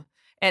him.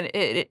 And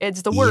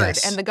it's the word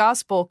and the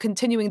gospel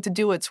continuing to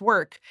do its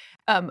work.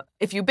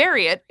 If you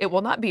bury it, it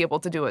will not be able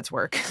to do its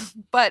work.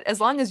 But as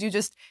long as you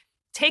just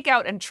take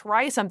out and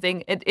try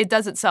something, it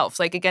does itself.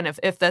 Like, again,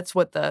 if that's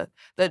what the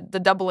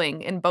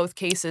doubling in both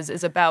cases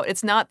is about,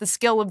 it's not the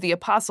skill of the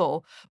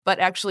apostle, but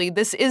actually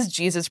this is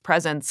Jesus'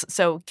 presence.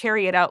 So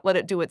carry it out, let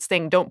it do its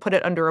thing. Don't put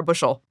it under a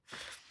bushel.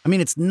 I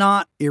mean, it's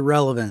not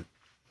irrelevant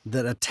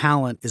that a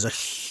talent is a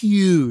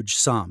huge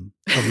sum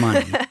of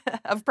money.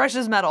 Of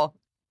precious metal.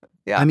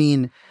 Yeah. I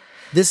mean,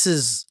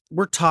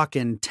 we're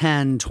talking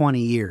 10,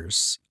 20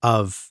 years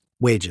of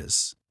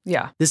wages.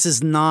 Yeah. This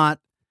is not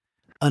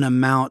an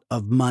amount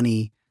of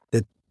money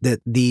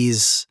that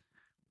these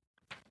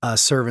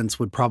servants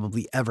would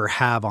probably ever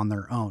have on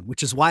their own,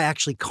 which is why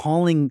actually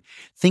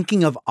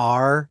thinking of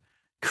our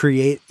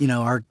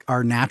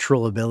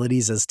natural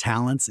abilities as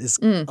talents is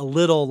a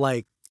little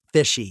like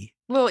fishy.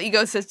 A little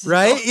egotistical.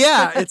 Right?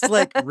 Yeah. It's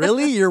like,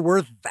 really? You're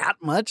worth that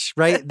much?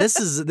 Right? This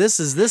is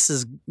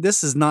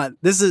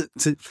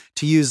to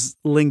use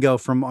lingo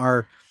from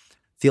our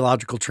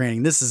theological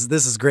training. This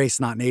is grace,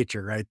 not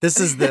nature, right? This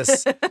is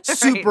this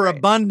super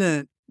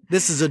abundant.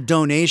 This is a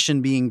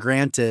donation being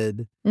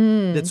granted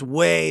that's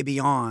way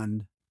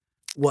beyond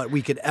what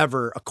we could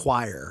ever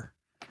acquire.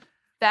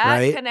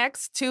 That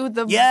connects to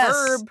the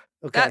verb.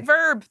 Okay. That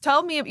verb.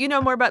 Tell me if you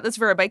know more about this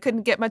verb. I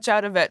couldn't get much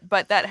out of it,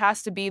 but that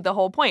has to be the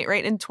whole point,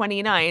 right? In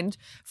 29,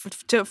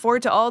 for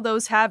to all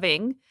those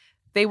having,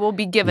 they will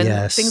be given,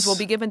 things will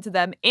be given to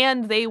them,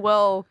 and they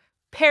will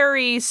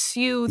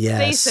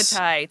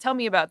thesetai. Tell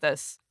me about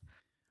this.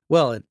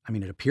 Well, it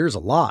appears a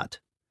lot.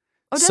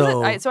 Oh, does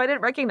it? So I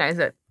didn't recognize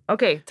it.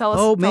 Okay, tell us.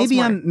 Oh,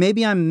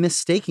 maybe I'm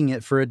mistaking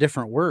it for a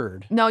different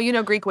word. No, you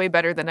know Greek way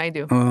better than I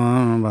do. I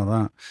don't know about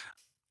that.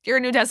 You're a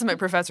New Testament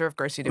professor, of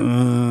course you do.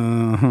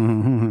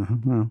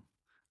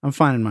 I'm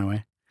finding my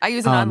way. I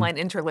use an online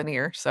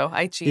interlinear, so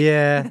I cheat.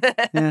 Yeah.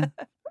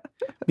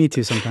 Me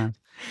too sometimes.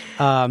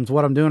 It's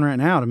what I'm doing right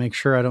now to make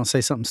sure I don't say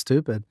something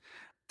stupid.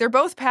 They're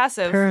both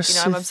passive.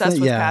 I'm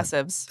obsessed with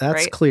passives.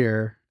 That's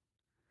clear.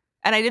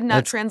 And I did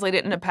not translate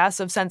it in a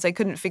passive sense. I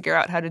couldn't figure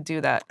out how to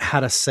do that. How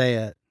to say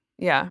it.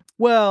 Yeah.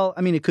 Well,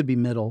 it could be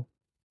middle.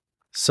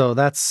 So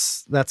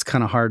that's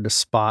kind of hard to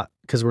spot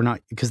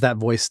because that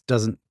voice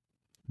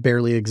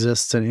barely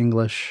exists in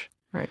English.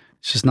 Right.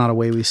 It's just not a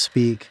way we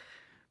speak.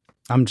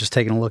 I'm just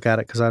taking a look at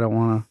it because I don't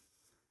want to.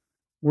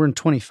 We're in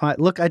 25.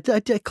 Look, I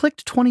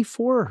clicked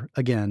 24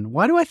 again.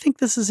 Why do I think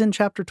this is in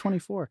chapter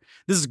 24?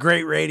 This is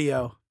great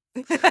radio.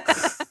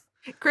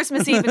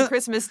 Christmas Eve and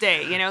Christmas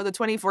Day, the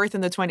 24th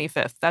and the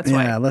 25th. That's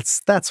why. Yeah,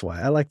 that's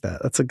why. I like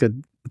that. That's a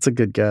good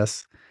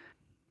guess.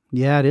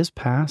 Yeah, it is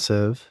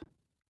passive.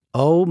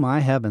 Oh my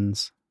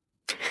heavens.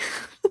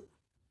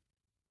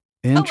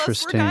 Interesting. Tell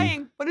us, we're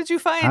dying. What did you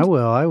find? I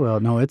will.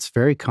 No, it's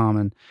very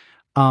common.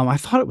 I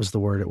thought it was the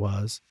word it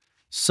was.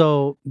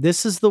 So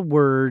this is the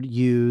word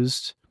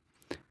used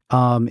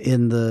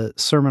in the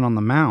Sermon on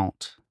the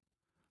Mount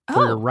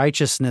for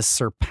righteousness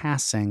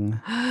surpassing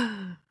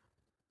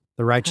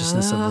the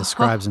righteousness of the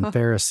scribes and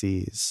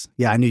Pharisees.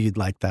 Yeah, I knew you'd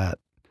like that.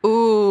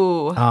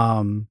 Ooh.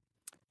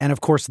 And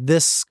of course,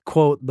 this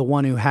quote, the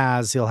one who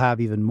has, he'll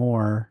have even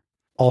more,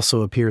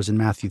 also appears in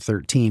Matthew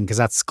 13, because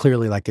that's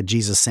clearly like a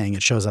Jesus saying.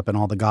 It shows up in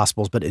all the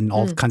Gospels, but in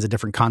all kinds of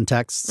different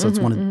contexts. So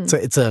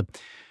it's a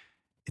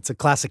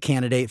classic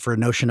candidate for a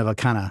notion of a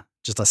kind of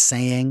just a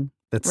saying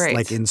that's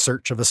like in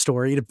search of a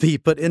story to be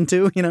put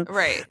into,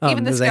 Right.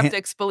 Even the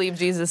skeptics believe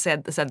Jesus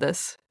said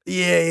this.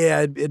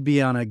 Yeah. It'd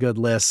be on a good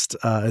list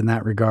in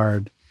that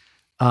regard.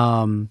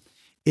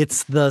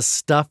 It's the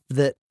stuff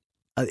that,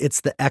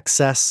 it's the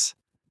excess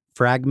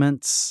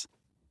fragments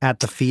at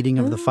the feeding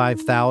of the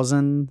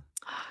 5,000.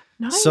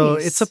 Nice. So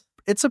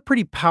it's a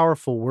pretty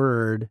powerful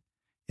word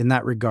in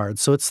that regard.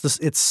 So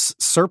it's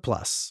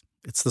surplus.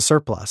 It's the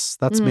surplus.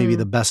 That's maybe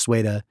the best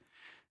way to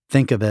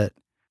think of it.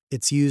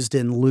 It's used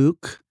in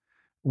Luke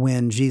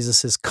when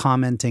Jesus is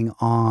commenting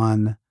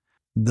on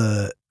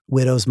the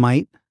widow's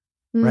mite,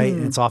 right?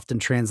 And it's often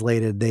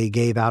translated, they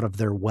gave out of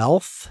their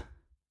wealth.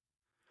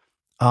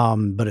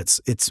 But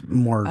it's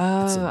more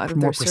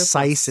more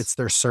precise. Surplus. It's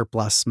their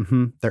surplus,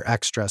 their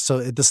extra. So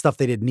the stuff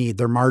they didn't need,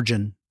 their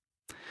margin,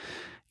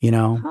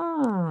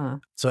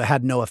 So it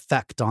had no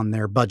effect on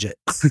their budget.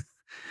 It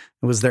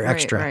was their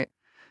extra. Right.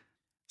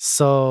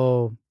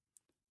 So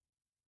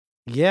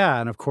yeah,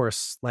 and of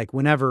course, like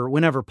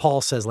whenever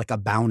Paul says like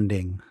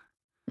abounding,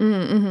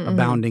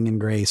 abounding in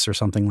grace or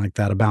something like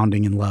that,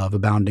 abounding in love,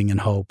 abounding in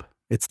hope,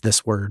 it's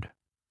this word.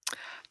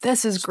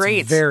 This is great.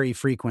 It's very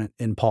frequent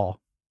in Paul.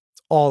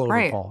 All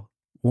over Paul.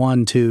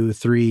 1, 2,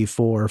 3,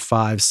 4,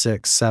 5,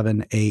 6,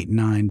 7, 8,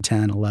 9,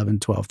 10, 11,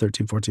 12,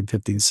 13, 14,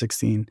 15,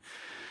 16,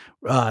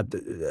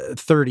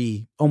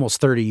 30,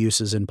 almost 30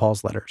 uses in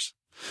Paul's letters.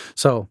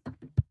 So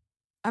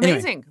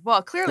amazing. Anyway.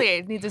 Well, clearly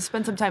I need to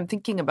spend some time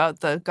thinking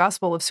about the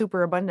gospel of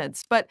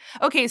superabundance. But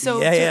okay, so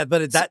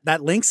but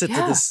that links it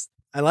to this.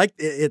 I like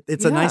it.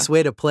 It's a nice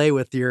way to play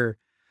with your.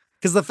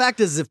 Because the fact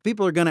is, if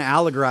people are going to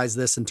allegorize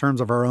this in terms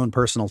of our own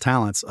personal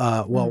talents,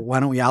 why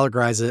don't we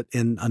allegorize it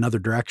in another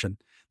direction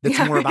that's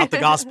more about the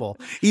gospel?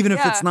 Even if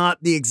it's not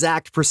the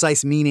exact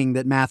precise meaning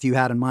that Matthew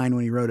had in mind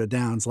when he wrote it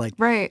down. It's like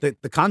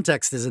the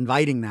context is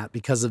inviting that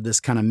because of this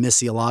kind of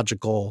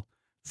missiological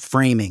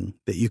framing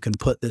that you can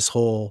put this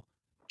whole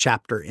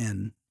chapter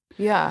in.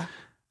 Yeah.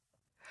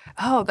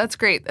 Oh, that's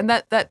great. And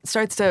that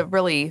starts to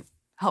really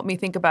help me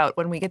think about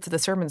when we get to the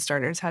sermon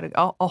starters,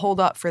 I'll hold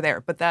up for there,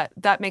 but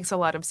that makes a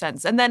lot of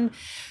sense. And then,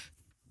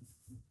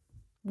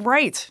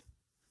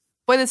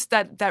 but it's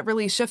that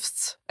really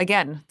shifts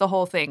again, the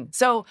whole thing.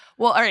 So,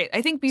 well, all right.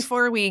 I think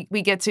before we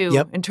get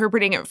to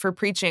interpreting it for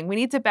preaching, we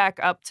need to back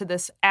up to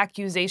this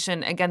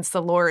accusation against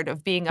the Lord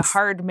of being a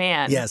hard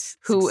man. Yes.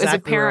 Who is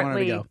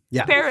apparently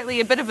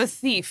a bit of a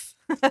thief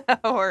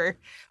or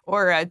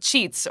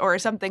cheats or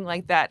something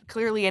like that.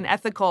 Clearly an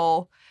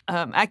ethical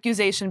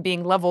accusation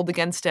being leveled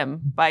against him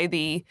by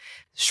the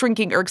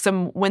shrinking,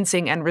 irksome,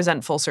 wincing, and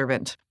resentful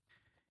servant.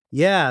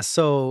 Yeah.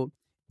 So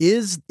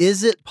Is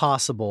it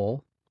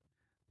possible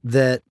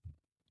that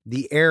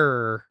the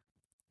error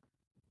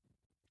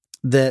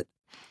that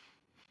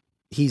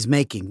he's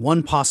making,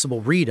 one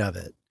possible read of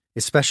it,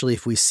 especially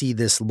if we see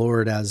this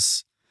Lord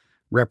as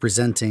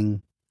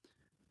representing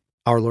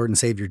our Lord and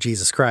Savior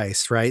Jesus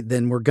Christ, right?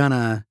 Then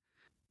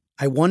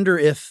I wonder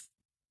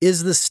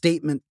is the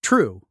statement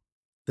true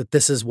that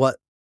this is what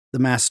the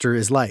master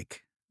is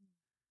like,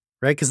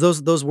 right? Because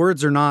those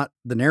words are not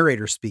the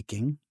narrator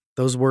speaking.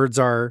 Those words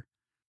are,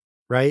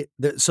 right?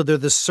 So they're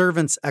the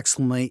servant's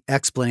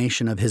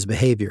explanation of his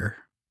behavior.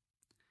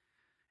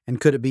 And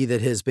could it be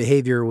that his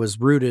behavior was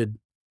rooted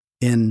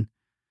in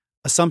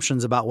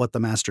assumptions about what the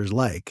master's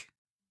like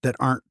that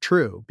aren't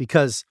true?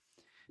 Because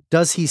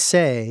does he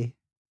say,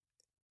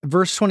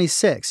 verse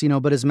 26,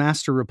 but his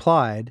master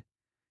replied,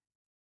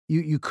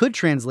 you could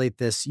translate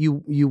this,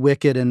 you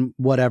wicked and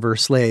whatever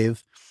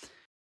slave.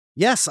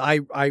 Yes,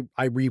 I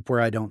reap where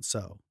I don't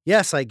sow.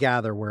 Yes, I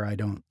gather where I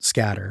don't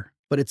scatter.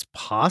 But it's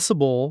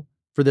possible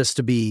for this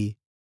to be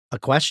a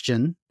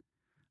question,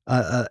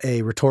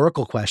 a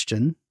rhetorical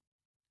question.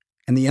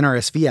 And the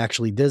NRSV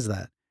actually does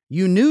that.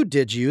 You knew,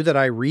 did you, that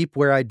I reap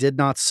where I did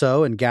not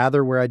sow and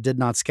gather where I did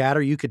not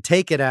scatter? You could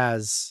take it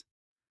as,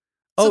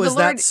 so is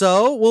that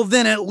so? Well,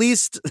 then at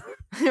least...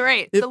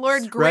 Right. The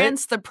Lord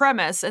grants the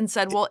premise and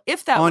said, well,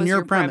 if that was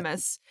your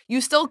premise,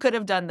 you still could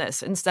have done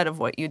this instead of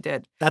what you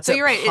did. So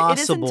you're right. It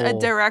isn't a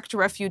direct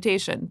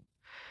refutation.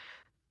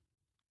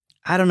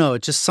 I don't know.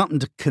 It's just something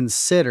to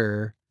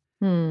consider.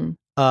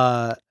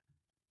 Because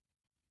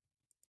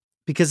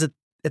at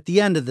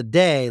the end of the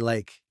day,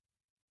 I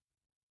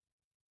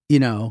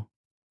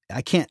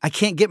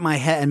can't get my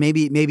head, and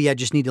maybe I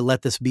just need to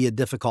let this be a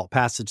difficult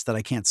passage that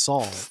I can't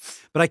solve.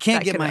 But I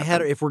can't get my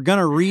head, if we're going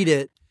to read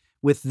it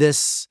with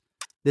this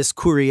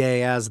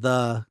Kyrie as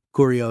the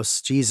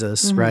Kurios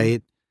Jesus,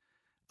 right?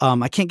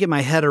 I can't get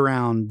my head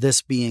around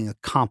this being a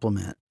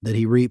compliment, that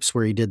he reaps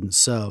where he didn't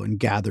sow and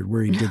gathered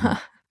where he didn't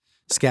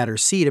scatter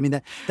seed. I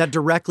mean, that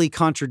directly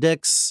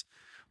contradicts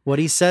what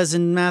he says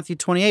in Matthew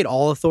 28,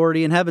 all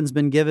authority in heaven's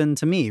been given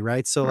to me,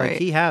 right? So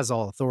he has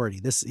all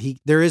authority.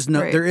 There is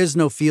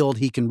no field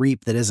he can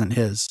reap that isn't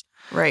his.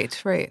 Right.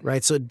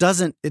 So it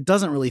doesn't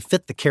really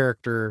fit the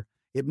character.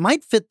 It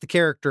might fit the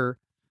character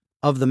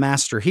of the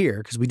master here,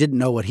 because we didn't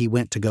know what he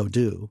went to go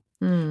do.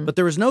 But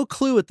there was no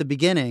clue at the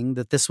beginning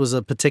that this was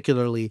a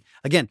particularly,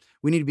 again,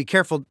 we need to be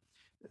careful.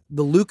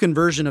 The Lucan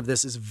version of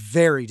this is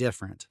very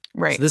different.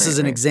 Right. So this is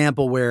an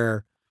example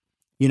where,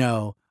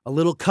 a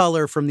little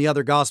color from the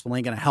other gospel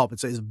ain't going to help.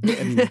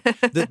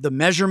 The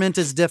measurement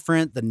is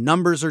different. The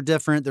numbers are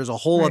different. There's a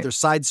whole other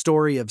side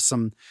story of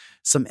some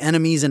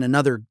enemies in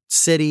another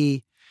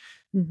city.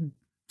 Mm-hmm.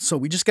 So I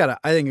think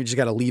we just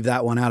got to leave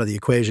that one out of the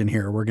equation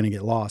here. Or we're going to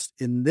get lost.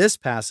 In this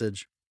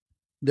passage,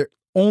 the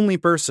only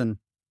person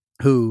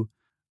who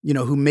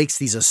makes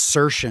these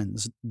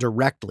assertions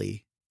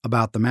directly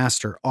about the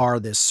master are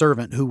this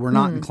servant who we're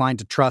not inclined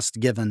to trust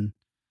given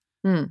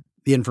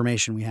the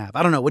information we have.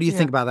 I don't know. What do you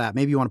think about that?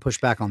 Maybe you want to push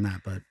back on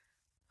that, but.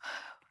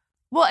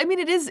 Well, I mean,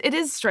 it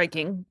is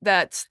striking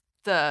that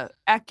the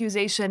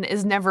accusation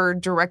is never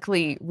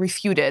directly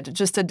refuted,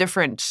 just a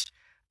different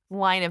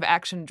line of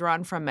action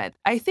drawn from it.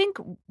 I think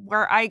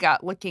where I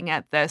got looking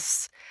at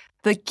this,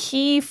 the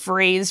key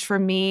phrase for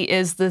me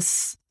is the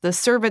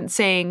servant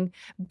saying,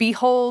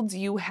 "Behold,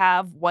 you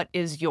have what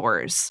is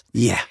yours."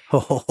 Yeah.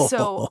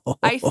 So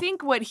I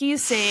think what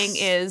he's saying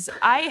is,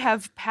 I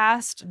have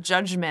passed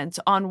judgment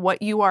on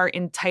what you are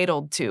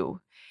entitled to.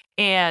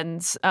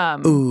 And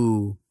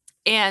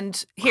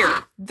and here,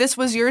 this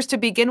was yours to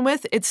begin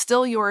with. It's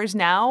still yours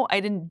now. I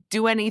didn't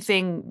do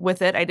anything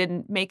with it. I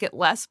didn't make it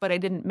less, but I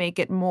didn't make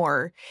it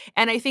more.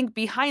 And I think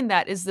behind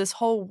that is this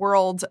whole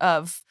world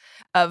of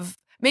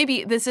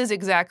maybe this is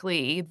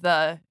exactly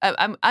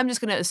I'm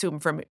just going to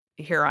assume from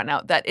here on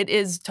out that it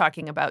is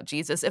talking about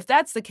Jesus. If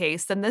that's the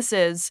case, then this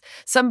is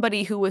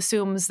somebody who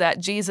assumes that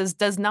Jesus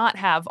does not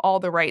have all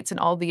the rights and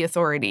all the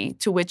authority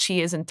to which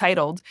he is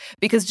entitled,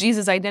 because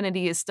Jesus'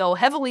 identity is still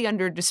heavily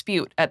under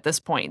dispute at this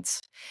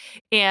point.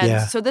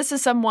 And so this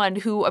is someone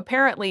who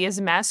apparently is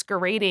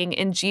masquerading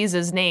in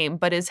Jesus' name,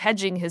 but is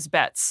hedging his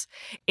bets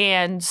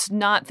and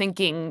not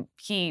thinking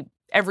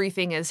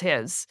everything is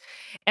his.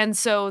 And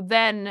so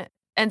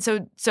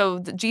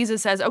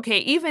Jesus says, okay,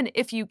 even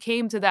if you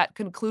came to that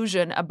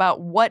conclusion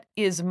about what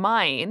is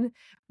mine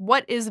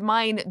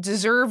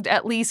deserved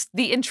at least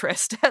the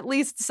interest, at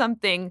least some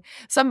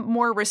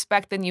more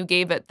respect than you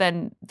gave it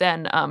than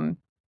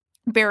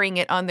bearing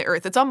it on the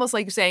earth. It's almost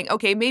like you're saying,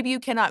 okay, maybe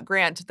you cannot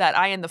grant that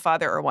I and the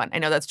Father are one. I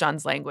know that's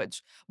John's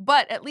language,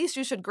 but at least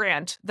you should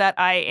grant that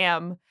I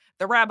am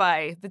the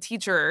rabbi, the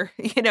teacher,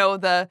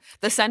 the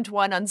sent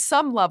one on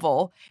some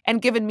level,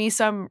 and given me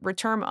some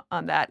return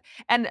on that.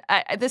 And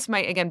this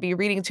might, again, be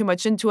reading too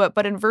much into it,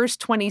 but in verse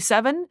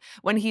 27,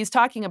 when he's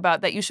talking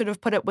about that you should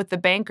have put it with the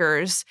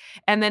bankers,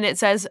 and then it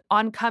says,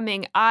 on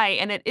coming I,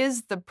 and it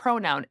is the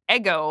pronoun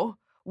ego,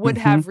 would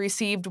have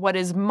received what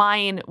is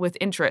mine with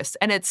interest.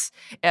 And it's,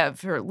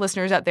 for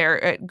listeners out there,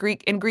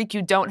 in Greek,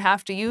 you don't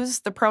have to use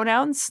the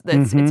pronouns.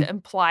 It's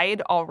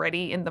implied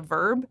already in the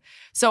verb.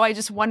 So I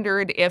just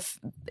wondered if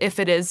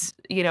it is,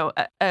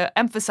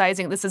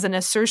 emphasizing this is an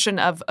assertion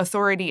of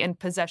authority and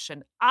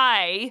possession.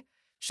 I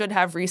should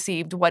have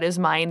received what is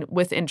mine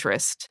with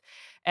interest.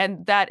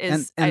 And that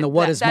is... And the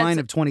what is mine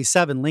of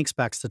 27 links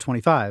back to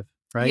 25,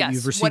 right? Yes,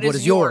 You've received what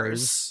is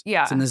yours.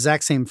 Yeah. It's an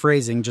exact same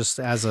phrasing, just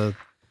as a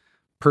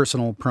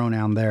personal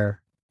pronoun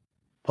there.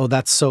 Oh,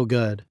 that's so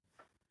good.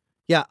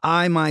 Yeah,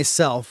 I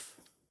myself.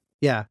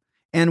 Yeah.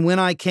 And when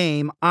I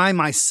came, I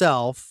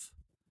myself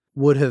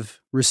would have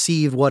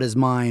received what is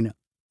mine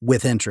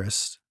with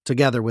interest,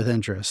 together with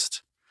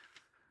interest.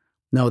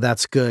 No,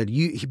 that's good.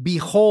 You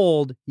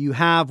behold, you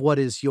have what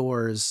is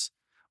yours.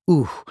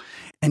 Ooh.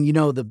 And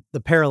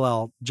the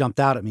parallel jumped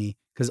out at me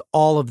because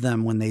all of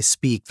them, when they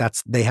speak,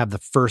 they have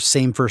the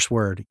same first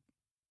word,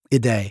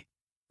 ide,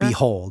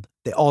 behold.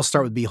 They all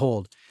start with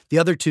behold. The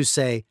other two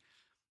say,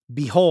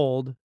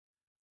 behold,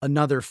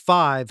 another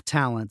 5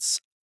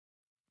 talents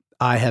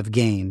I have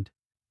gained.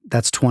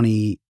 That's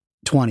 20.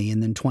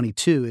 And then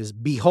 22 is,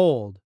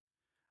 behold,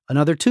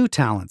 another 2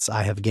 talents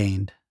I have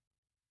gained.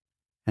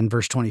 And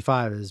verse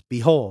 25 is,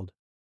 behold,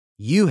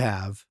 you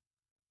have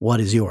what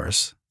is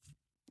yours.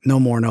 No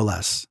more, no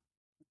less.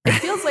 It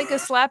feels like a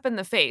slap in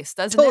the face,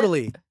 doesn't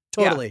it?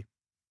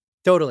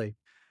 Totally.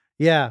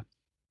 Yeah.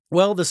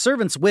 Well, the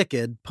servant's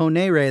wicked.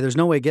 Ponere, there's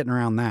no way getting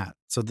around that.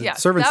 So the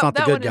servant's not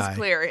the good guy. That one is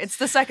clear. It's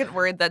the second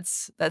word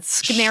that's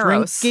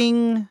skneros.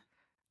 Shrinking,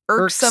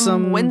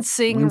 irksome,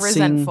 wincing,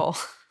 resentful.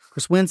 Of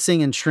course,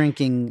 wincing and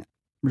shrinking,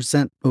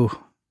 Ooh.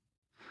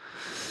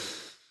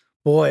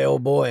 Boy, oh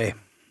boy.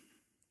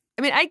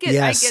 I mean, I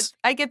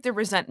get the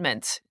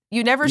resentment.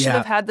 You never should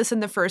have had this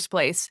in the first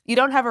place. You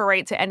don't have a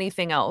right to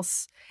anything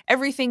else.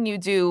 Everything you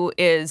do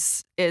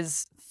is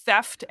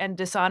theft and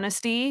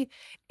dishonesty,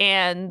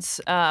 and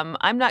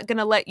I'm not going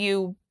to let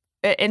you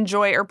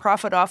enjoy or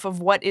profit off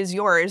of what is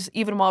yours,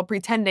 even while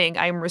pretending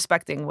I'm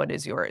respecting what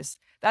is yours.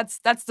 That's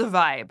the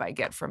vibe I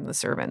get from the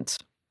servant.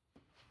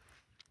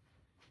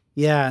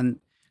 Yeah, and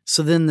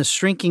so then the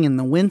shrinking and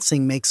the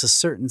wincing makes a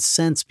certain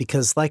sense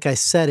because, like I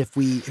said, if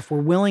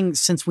we're willing,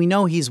 since we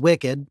know he's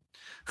wicked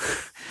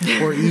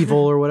or evil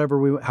or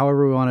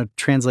however we want to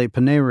translate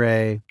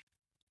Panera,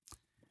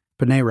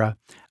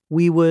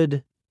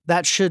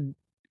 that should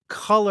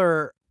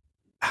color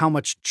how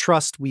much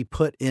trust we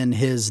put in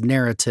his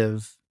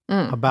narrative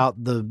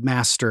about the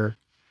master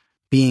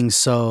being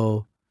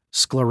so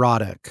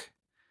sclerotic,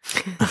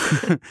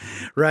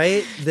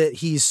 right? That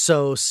he's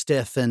so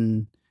stiff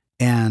and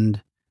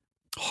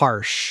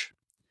harsh.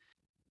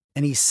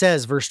 And he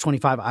says, verse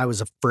 25, I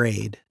was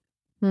afraid,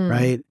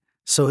 right?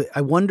 So I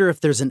wonder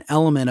if there's an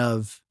element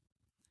of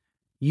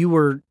you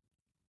were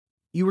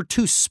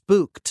too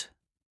spooked,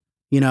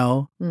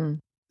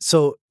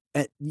 So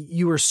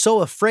you were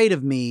so afraid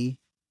of me.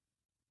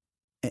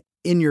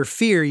 In your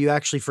fear, you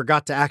actually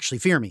forgot to actually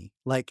fear me.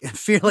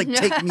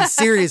 Take me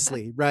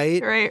seriously, right?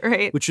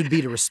 Right. Which would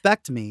be to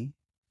respect me.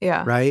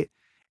 Yeah. Right?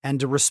 And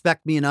to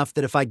respect me enough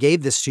that if I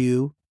gave this to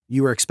you,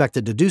 you were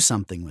expected to do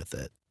something with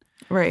it.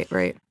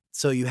 Right.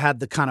 So you had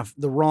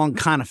the wrong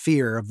kind of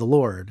fear of the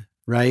Lord,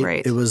 right?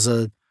 Right. It was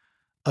a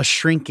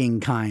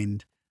shrinking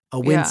kind, a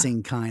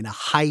wincing kind, a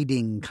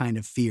hiding kind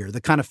of fear.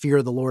 The kind of fear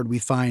of the Lord we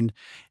find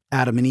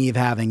Adam and Eve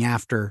having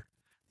after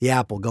the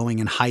apple,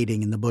 going and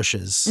hiding in the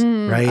bushes,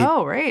 right?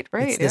 Oh, right.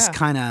 It's this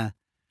kind of,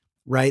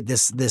 right,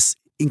 this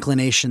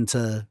inclination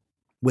to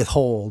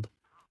withhold,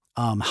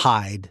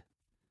 hide.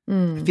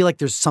 I feel like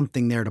there's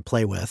something there to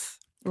play with.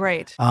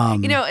 Right.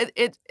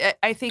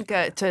 I think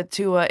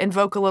to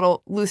invoke a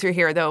little Luther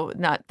here, though,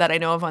 not that I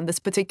know of on this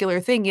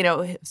particular thing,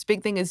 his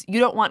big thing is you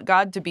don't want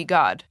God to be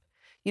God.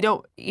 You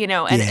don't,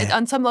 and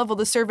on some level,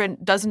 the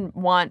servant doesn't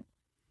want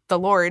the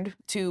Lord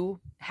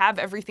to have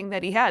everything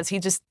that he has. He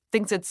just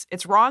thinks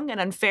it's wrong and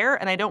unfair,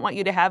 and I don't want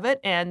you to have it.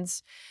 And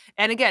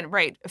again,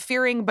 right,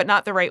 fearing, but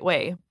not the right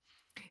way.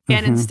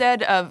 And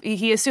instead of,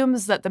 he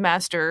assumes that the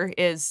master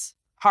is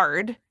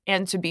hard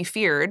and to be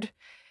feared.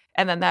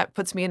 And then that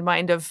puts me in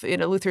mind of,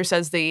 Luther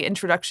says the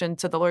introduction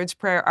to the Lord's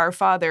Prayer, Our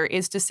Father,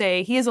 is to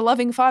say he is a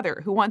loving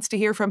father who wants to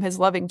hear from his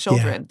loving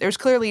children. Yeah. There's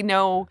clearly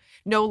no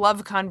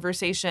love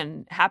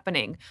conversation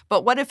happening.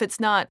 But what if it's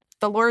not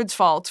the Lord's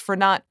fault for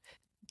not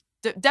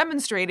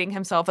demonstrating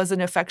himself as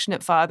an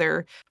affectionate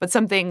father, but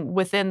something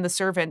within the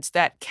servant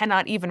that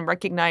cannot even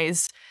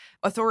recognize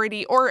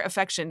authority or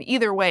affection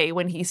either way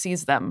when he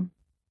sees them?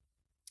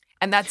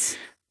 And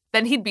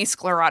then he'd be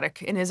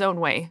sclerotic in his own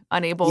way,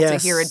 unable to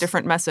hear a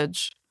different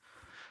message.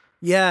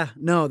 Yeah,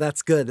 no,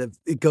 that's good.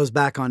 It goes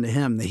back onto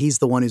him that he's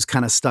the one who's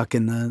kind of stuck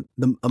in a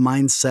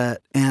mindset.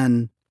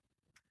 And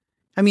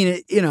I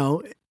mean,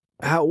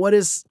 what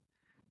is,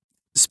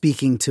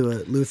 speaking to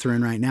a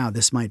Lutheran right now,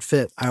 this might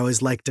fit. I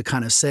always like to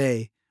kind of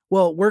say,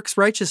 well, works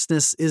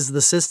righteousness is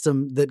the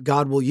system that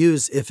God will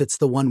use if it's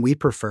the one we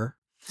prefer.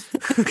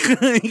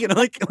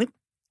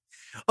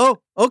 Oh,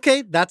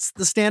 okay, that's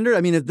the standard.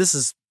 I mean, this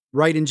is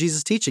right in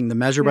Jesus' teaching. The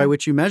measure by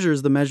which you measure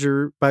is the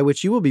measure by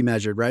which you will be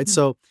measured, right?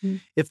 So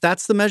if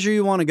that's the measure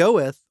you want to go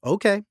with,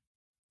 okay,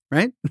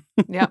 right?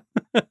 Yeah.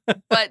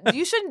 But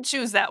you shouldn't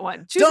choose that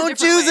one. Don't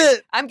choose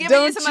it. I'm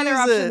giving you some other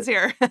options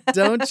here.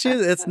 Don't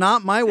choose it. It's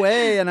not my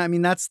way. And I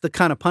mean, that's the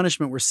kind of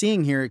punishment we're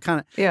seeing here. It kind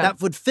of,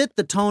 that would fit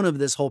the tone of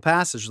this whole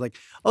passage. Like,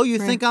 oh, you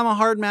think I'm a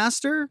hard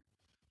master?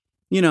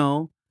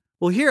 Well,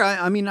 here,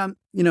 I mean, I'm,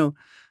 then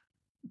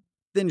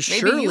maybe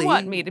surely you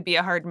want me to be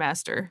a hard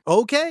master.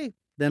 Okay.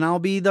 Then I'll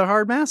be the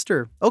hard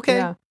master.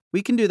 Okay.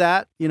 We can do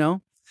that,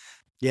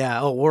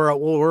 Yeah. Oh, we're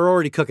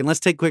already cooking. Let's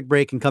take a quick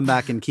break and come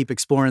back and keep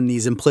exploring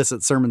these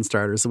implicit sermon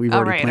starters that we've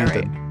already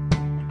planted. All right.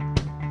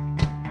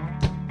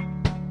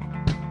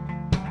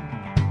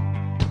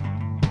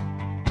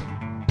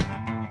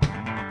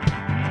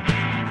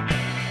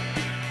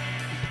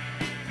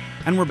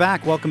 And we're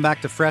back. Welcome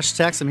back to Fresh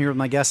Text. I'm here with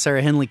my guest,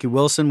 Sarah Hinlicky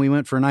Wilson. We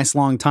went for a nice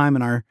long time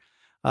in our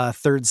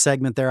third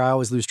segment there. I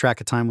always lose track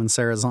of time when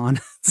Sarah's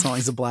on. It's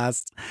always a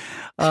blast.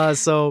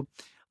 So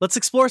let's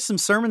explore some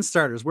sermon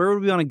starters. Where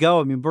would we want to go?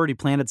 I mean, we've already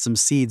planted some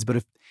seeds, but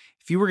if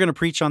you were going to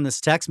preach on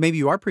this text, maybe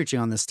you are preaching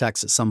on this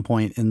text at some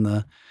point in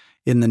the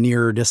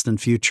near or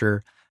distant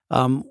future.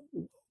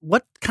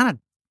 What kind of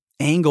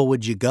angle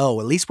would you go?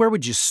 At least where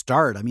would you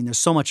start? I mean, there's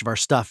so much of our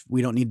stuff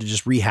we don't need to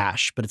just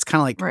rehash, but it's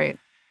kind of like,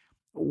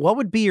 what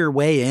would be your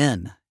way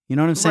in? You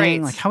know what I'm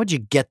saying? Like, how would you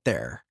get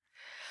there?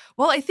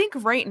 Well, I think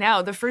right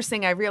now, the first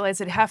thing I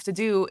realize I'd have to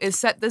do is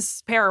set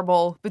this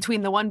parable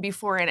between the one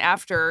before and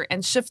after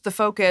and shift the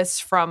focus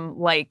from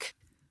like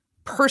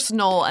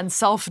personal and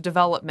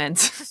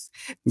self-development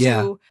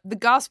to the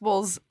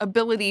gospel's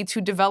ability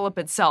to develop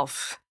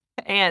itself.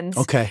 And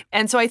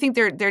so I think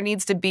there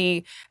needs to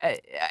be,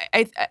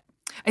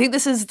 I think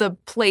this is the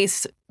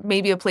place,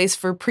 maybe a place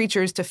for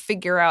preachers to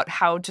figure out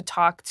how to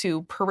talk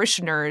to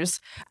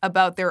parishioners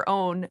about their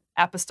own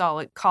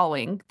apostolic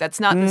calling. That's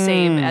not the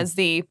same as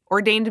the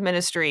ordained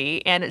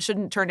ministry, and it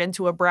shouldn't turn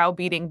into a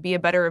browbeating, be a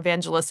better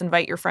evangelist,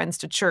 invite your friends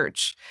to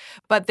church.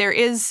 But there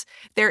is,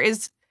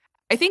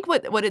 I think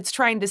what it's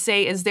trying to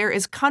say is there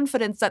is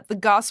confidence that the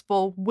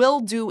gospel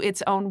will do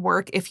its own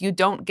work if you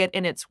don't get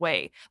in its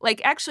way.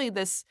 Like actually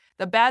the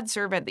bad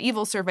servant, the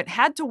evil servant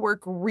had to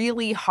work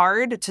really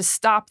hard to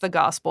stop the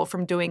gospel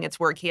from doing its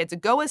work. He had to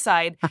go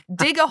aside,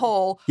 dig a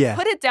hole,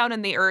 put it down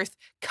in the earth,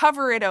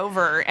 cover it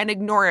over, and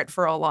ignore it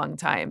for a long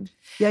time.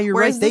 Yeah, you're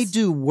right. They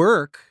do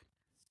work,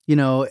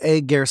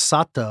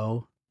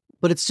 egersato,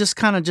 but it's just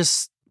kind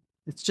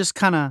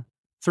of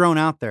thrown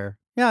out there.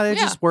 Yeah, they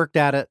just worked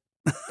at it.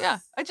 Yeah,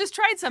 I just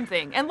tried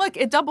something. And look,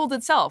 it doubled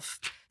itself.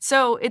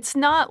 So it's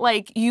not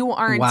like you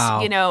aren't,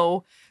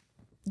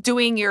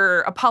 doing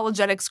your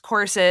apologetics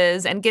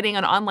courses and getting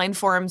on online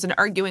forums and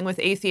arguing with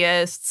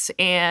atheists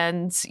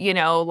and,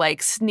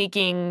 like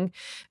sneaking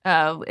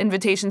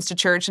invitations to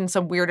church in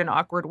some weird and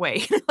awkward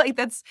way. Like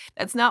that's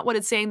not what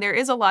it's saying. There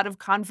is a lot of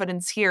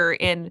confidence here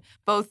in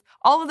both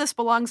all of this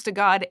belongs to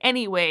God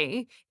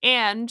anyway,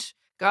 and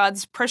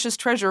God's precious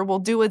treasure will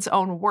do its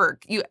own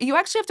work. You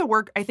actually have to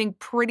work, I think,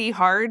 pretty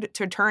hard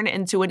to turn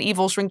into an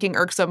evil, shrinking,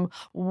 irksome,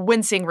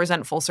 wincing,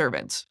 resentful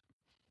servant.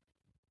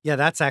 Yeah,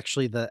 that's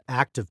actually the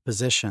active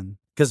position.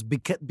 Because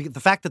the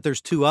fact that there's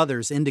two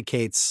others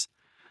indicates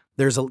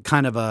there's a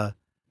kind of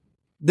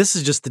this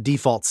is just the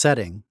default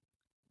setting.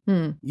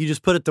 You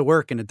just put it to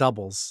work and it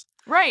doubles.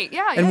 Right,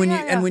 yeah. And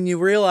when you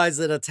realize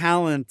that a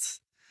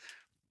talent,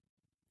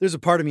 there's a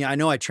part of me, I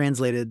know I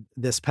translated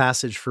this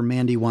passage for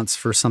Mandy once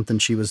for something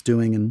she was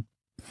doing,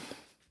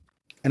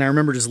 and I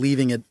remember just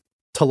leaving it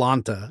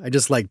Talanta. I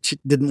just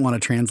didn't want to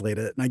translate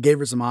it, and I gave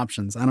her some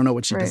options. I don't know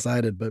what she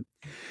decided, but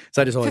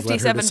so I just always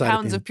let her decide. 57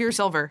 pounds of pure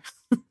silver.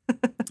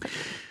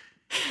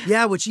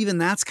 Yeah, which even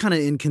that's kind of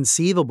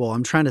inconceivable.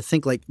 I'm trying to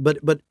think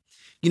but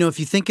if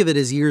you think of it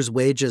as year's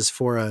wages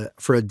for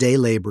a day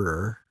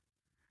laborer,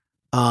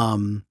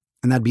 and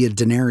that'd be a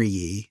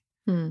denarii.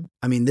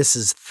 I mean, this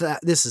is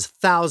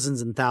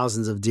thousands and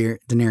thousands of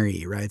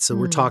denarii, right? So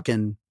we're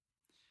talking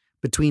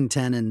between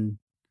 10 and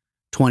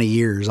 20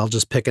 years. I'll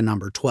just pick a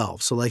number,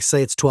 12. So like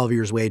say it's 12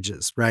 years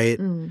wages, right?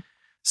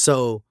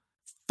 So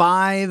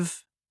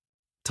 5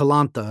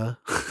 talanta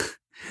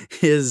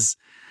is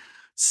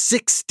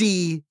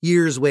 60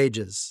 years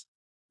wages,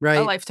 right?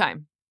 A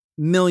lifetime.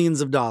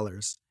 Millions of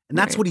dollars. And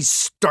that's what he's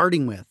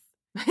starting with.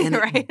 And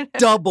it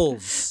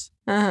doubles.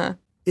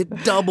 It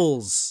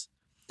doubles.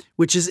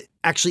 Which is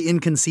actually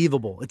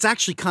inconceivable. It's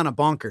actually kind of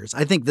bonkers.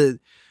 I think the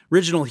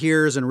original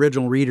hearers and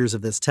original readers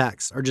of this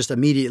text are just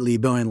immediately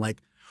going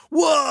like,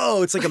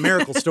 whoa, it's like a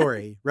miracle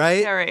story,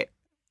 right? Yeah, right.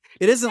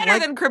 It isn't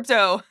better than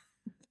crypto.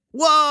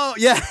 Whoa,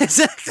 yeah,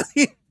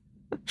 exactly.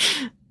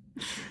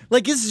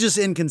 Like this is just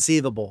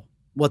inconceivable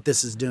what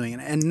this is doing.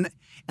 And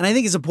I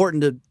think it's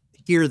important to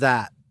hear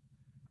that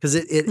because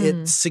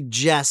it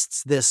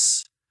suggests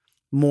this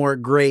more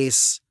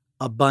grace,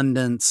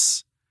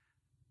 abundance,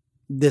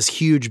 this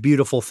huge,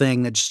 beautiful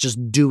thing that's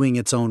just doing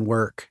its own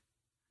work,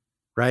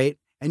 right?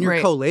 And you're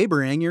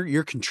co-laboring,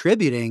 you're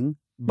contributing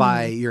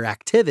by your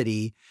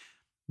activity,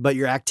 but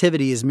your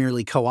activity is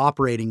merely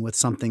cooperating with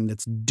something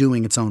that's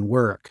doing its own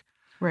work.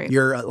 Right.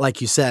 You're,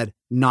 like you said,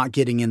 not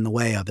getting in the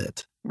way of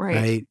it.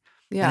 Right.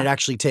 Yeah. And it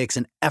actually takes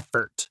an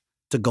effort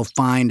to go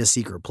find a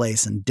secret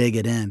place and dig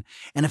it in.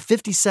 And a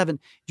 57,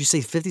 did you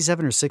say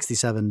 57 or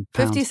 67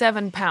 pounds?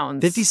 57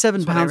 pounds.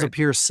 57 pounds of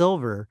pure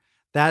silver.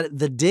 That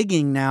the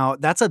digging now,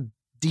 that's a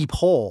deep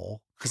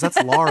hole because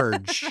that's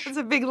large. That's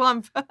a big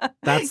lump.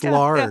 That's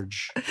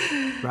large,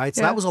 right?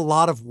 So that was a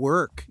lot of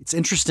work. It's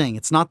interesting.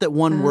 It's not that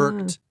one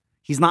worked.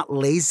 He's not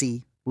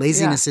lazy.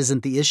 Laziness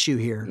isn't the issue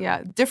here.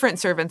 Yeah. Different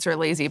servants are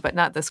lazy, but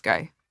not this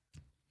guy.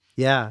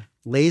 Yeah.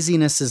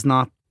 Laziness is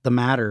not the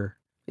matter.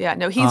 Yeah,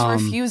 no, he's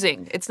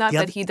refusing. It's not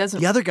that he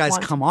doesn't. The other guys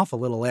come off a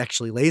little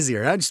actually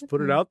lazier. I just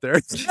put it out there.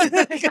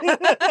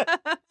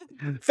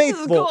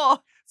 Faithful.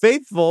 Cool.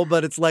 Faithful,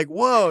 but it's like,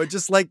 whoa,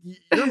 just like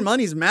your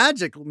money's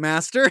magic,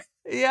 master.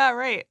 Yeah,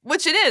 right.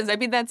 Which it is. I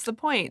mean, that's the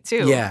point,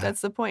 too. Yeah.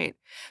 That's the point.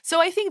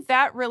 So I think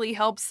that really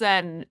helps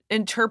then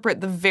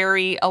interpret the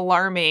very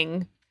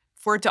alarming,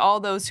 for to all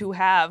those who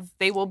have,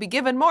 they will be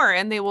given more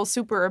and they will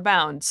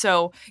superabound.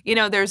 So,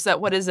 there's that,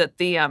 what is it?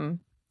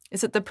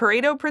 Is it the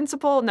Pareto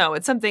principle? No,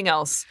 it's something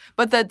else.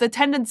 But the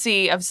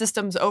tendency of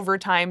systems over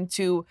time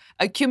to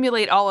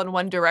accumulate all in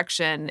one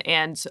direction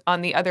and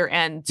on the other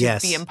end to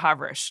be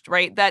impoverished,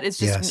 right? That is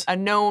just a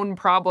known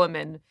problem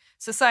in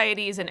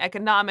societies and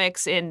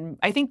economics, in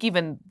I think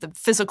even the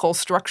physical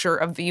structure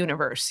of the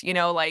universe.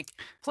 Like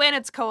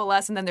planets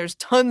coalesce and then there's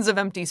tons of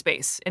empty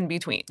space in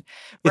between,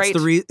 right?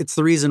 It's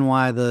the reason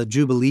why the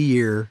Jubilee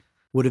year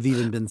would have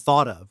even been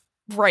thought of.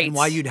 Right. And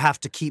why you'd have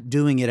to keep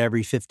doing it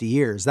every 50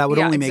 years. That would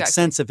only make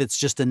sense if it's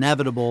just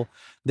inevitable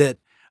that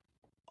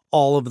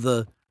all of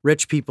the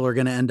rich people are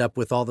going to end up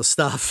with all the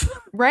stuff.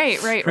 Right.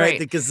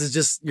 Because it's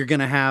just, you're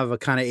going to have a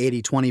kind of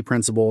 80-20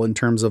 principle in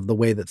terms of the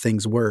way that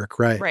things work.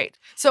 Right.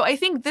 So I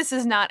think this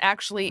is not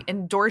actually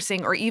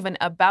endorsing or even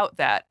about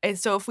that. And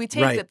so if we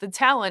take that the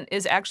talent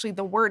is actually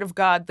the word of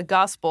God, the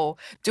gospel,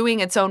 doing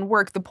its own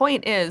work, the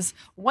point is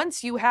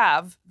once you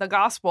have the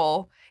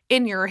gospel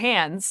in your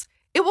hands,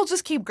 it will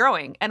just keep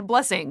growing and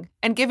blessing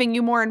and giving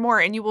you more and more,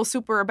 and you will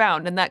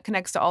superabound. And that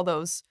connects to all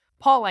those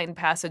Pauline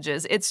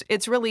passages.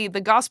 It's really the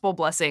gospel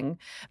blessing,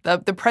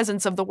 the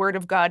presence of the word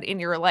of God in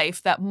your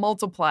life that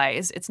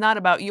multiplies. It's not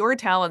about your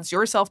talents,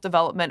 your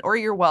self-development, or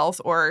your wealth,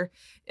 or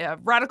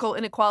radical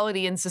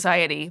inequality in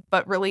society,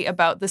 but really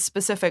about the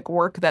specific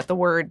work that the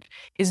word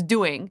is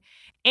doing.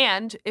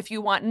 And if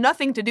you want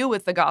nothing to do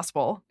with the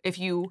gospel, if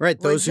you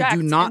those who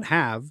do not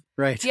have,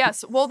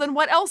 yes, well, then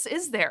what else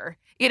is there?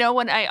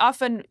 When I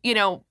often,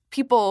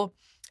 people,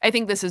 I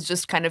think this is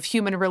just kind of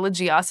human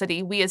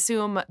religiosity. We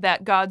assume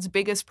that God's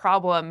biggest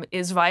problem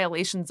is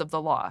violations of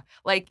the law.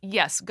 Like,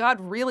 yes, God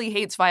really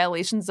hates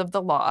violations of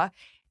the law.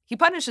 He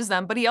punishes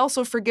them, but he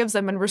also forgives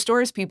them and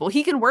restores people.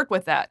 He can work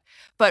with that.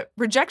 But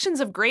rejections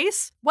of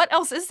grace, what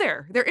else is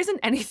there? There isn't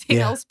anything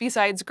else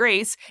besides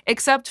grace,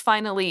 except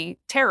finally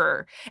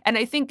terror. And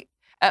I think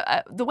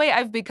the way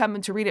I've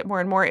become to read it more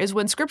and more is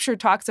when scripture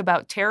talks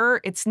about terror,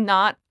 it's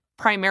not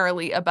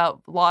primarily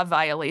about law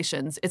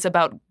violations. It's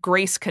about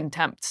grace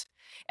contempt.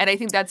 And I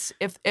think that's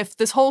if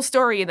this whole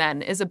story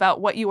then is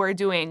about what you are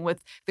doing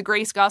with the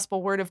grace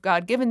gospel word of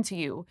God given to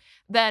you,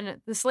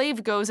 then the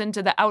slave goes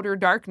into the outer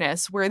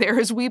darkness where there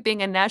is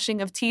weeping and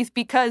gnashing of teeth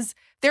because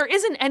there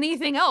isn't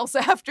anything else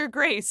after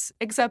grace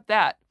except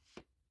that.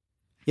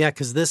 Yeah,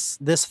 because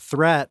this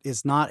threat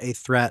is not a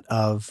threat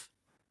of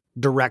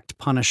direct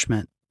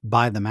punishment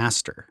by the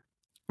master.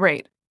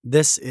 Right.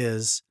 This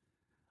is,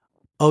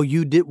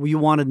 you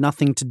wanted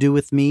nothing to do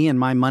with me and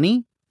my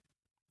money?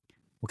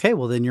 Okay,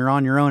 well, then you're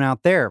on your own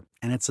out there.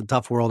 And it's a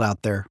tough world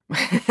out there.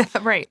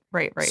 Right.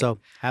 So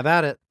have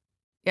at it.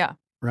 Yeah.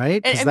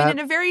 Right? I mean, in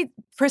a very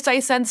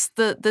precise sense,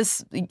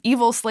 this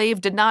evil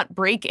slave did not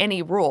break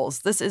any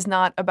rules. This is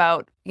not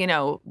about,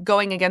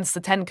 going against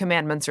the 10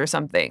 Commandments or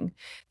something.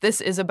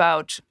 This is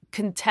about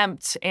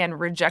contempt and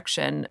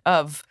rejection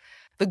of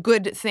the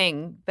good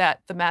thing that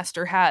the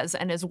master has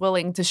and is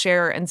willing to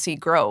share and see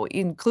grow,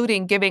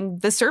 including giving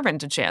the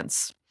servant a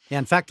chance. Yeah,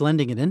 in fact,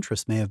 lending at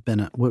interest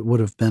would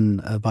have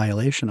been a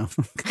violation of.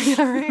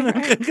 Yeah, right.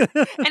 And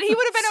he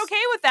would have been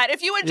okay with that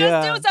if you would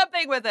just do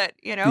something with it,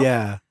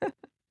 Yeah.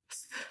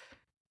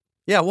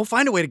 Yeah, we'll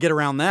find a way to get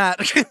around that.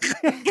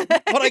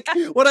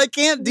 What I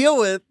can't deal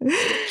with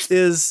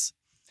is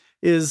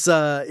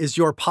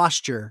your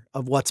posture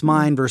of what's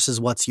mine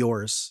versus what's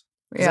yours.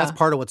 Because that's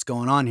part of what's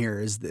going on here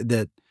is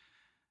that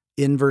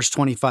in verse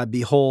 25,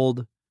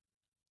 behold,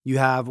 you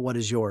have what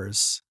is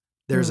yours.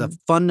 There's a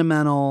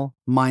fundamental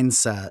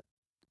mindset,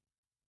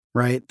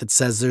 right, that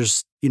says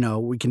there's,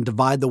 we can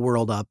divide the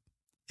world up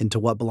into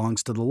what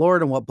belongs to the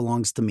Lord and what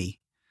belongs to me.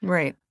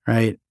 Right.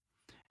 Right.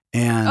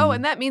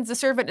 And that means the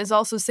servant is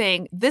also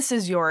saying, this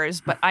is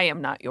yours, but I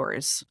am not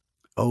yours.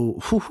 Oh,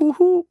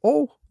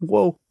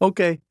 whoa.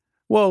 Okay.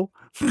 Whoa.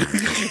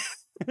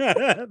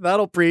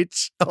 That'll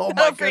preach. Oh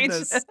my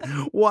goodness.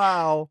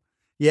 Wow.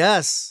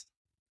 Yes.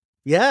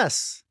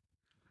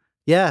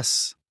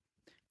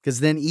 Because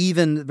then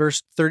even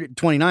verse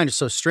 29 is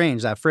so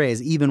strange, that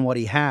phrase, even what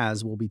he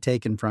has will be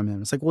taken from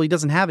him. It's like, well, he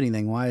doesn't have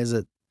anything. Why is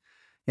it?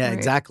 Yeah, Right.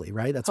 exactly.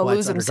 Right. That's He'll why it's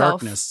lose utter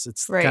himself. darkness.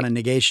 It's Right. kind of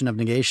negation of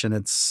negation.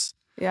 It's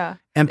Yeah.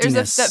 emptiness.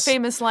 There's that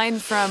famous line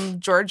from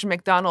George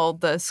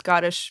MacDonald, the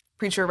Scottish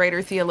preacher,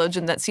 writer,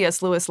 theologian that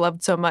C.S. Lewis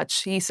loved so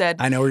much. He said,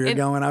 I know where you're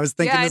going. I was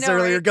thinking I this know,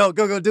 earlier. right?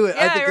 Go do it.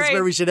 I Yeah, think this is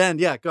where we should end.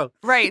 Yeah, go.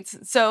 Right.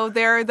 So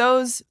there are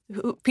those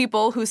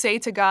people who say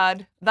to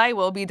God, thy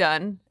will be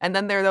done. And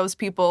then there are those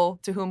people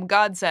to whom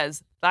God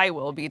says, thy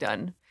will be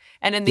done.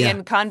 And in the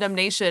end,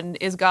 condemnation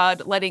is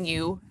God letting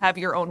you have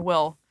your own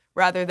will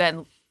rather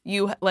than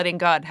you letting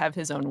God have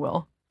his own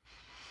will.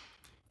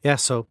 Yeah.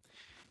 So,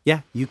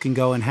 yeah, you can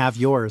go and have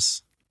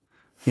yours.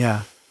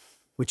 Yeah.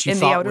 Which you In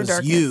the thought outer was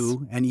darkness.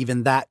 you. And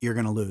even that you're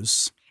going to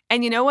lose.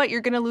 And you know what?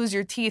 You're going to lose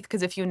your teeth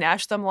because if you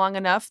gnash them long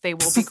enough, they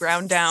will be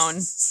ground down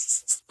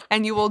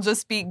and you will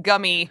just be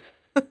gummy.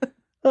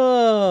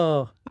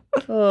 Leave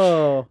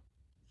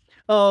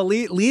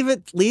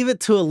it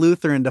to a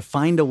Lutheran to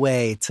find a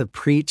way to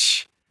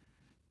preach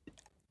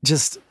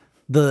just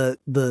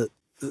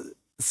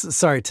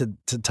sorry to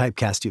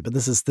typecast you, but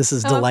this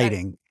is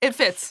delighting. Okay. It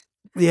fits.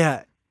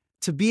 Yeah.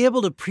 To be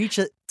able to preach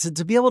it,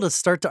 to be able to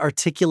start to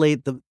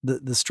articulate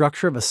the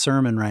structure of a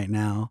sermon right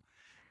now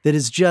that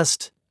is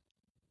just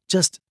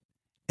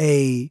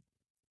a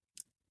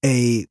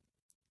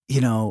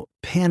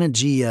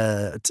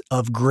panacea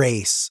of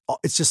grace.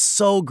 It's just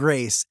so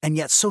grace and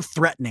yet so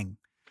threatening.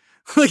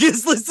 Like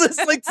it's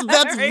like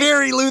that's Right.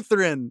 very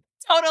Lutheran.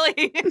 Totally.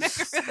 It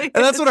really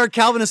And that's is. what our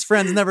Calvinist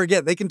friends never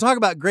get. They can talk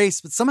about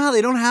grace, but somehow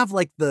they don't have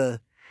like the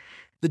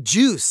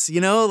juice,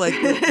 like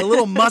the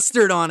little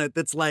mustard on it.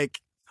 That's like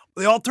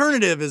the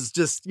alternative is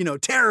just,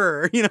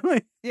 terror,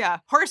 Yeah,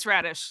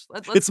 horseradish.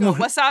 Let's It's go. more-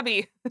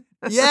 Wasabi.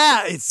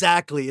 Yeah,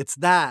 exactly. It's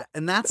that.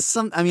 And that's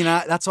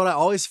that's what I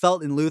always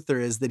felt in Luther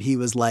is that he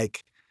was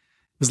like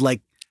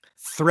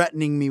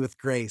threatening me with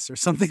grace or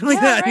something like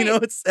Yeah, that.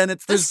 right.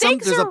 The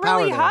stakes there's a are power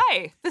really there.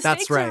 high. The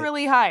That's stakes right. are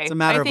really high. It's a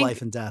matter I of think-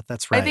 life and death.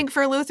 That's right. I think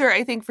for Luther,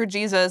 I think for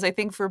Jesus, I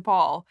think for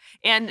Paul.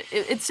 And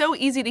it's so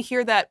easy to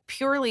hear that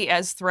purely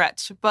as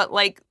threat. But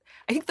I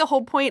think the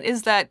whole point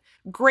is that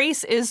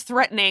grace is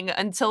threatening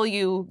until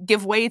you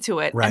give way to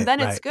it. Right, and then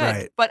it's right, good.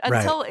 right, But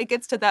until it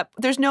gets to that,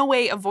 there's no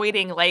way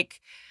avoiding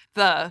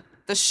the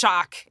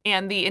shock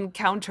and the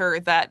encounter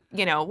that,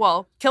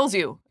 kills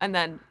you and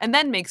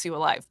then makes you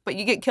alive. But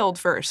you get killed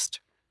first.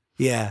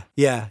 Yeah.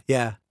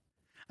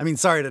 I mean,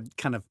 sorry to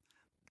kind of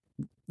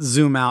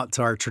zoom out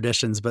to our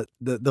traditions, but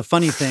the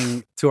funny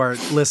thing to our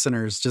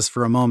listeners just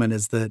for a moment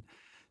is that,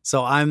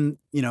 so I'm,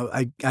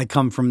 I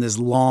come from this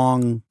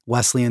long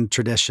Wesleyan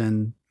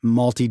tradition,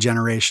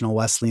 multi-generational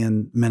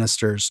Wesleyan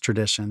ministers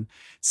tradition.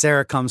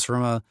 Sarah comes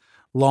from a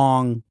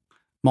long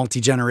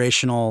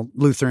multi-generational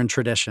Lutheran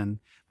tradition,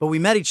 but we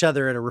met each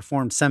other at a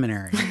Reformed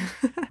seminary,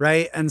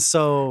 right? And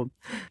so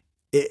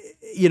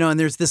and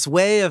there's this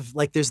way of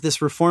there's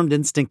this Reformed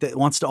instinct that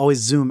wants to always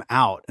zoom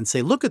out and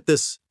say, look at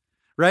this,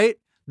 right?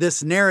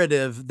 This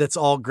narrative that's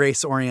all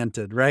grace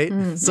oriented, right?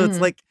 Mm-hmm. So it's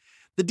like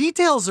the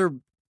details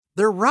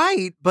they're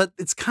right, but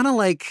it's kind of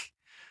like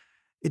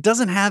it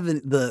doesn't have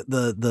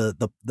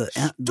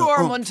the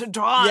Storm unto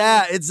dawn.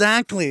 Yeah,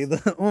 exactly.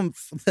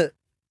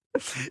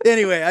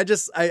 Anyway,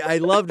 I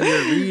loved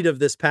your read of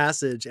this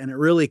passage, and it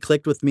really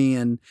clicked with me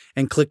and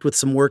clicked with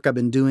some work I've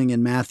been doing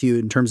in Matthew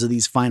in terms of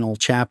these final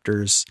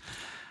chapters.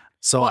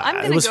 So I'm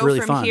it going was to go really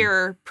from fun.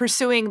 here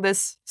pursuing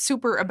this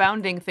super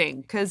abounding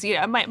thing because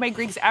my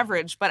Greek's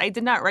average, but I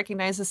did not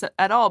recognize this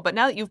at all. But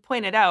now that you've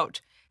pointed out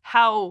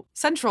how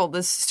central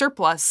this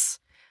surplus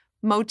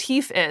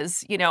motif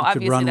is,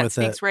 obviously that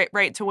speaks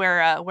right to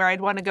where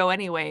I'd want to go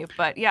anyway.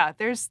 But yeah,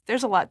 there's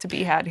a lot to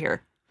be had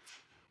here.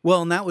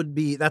 Well, and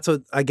that's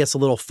I guess a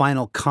little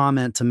final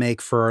comment to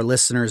make for our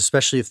listeners,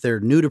 especially if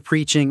they're new to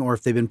preaching or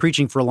if they've been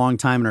preaching for a long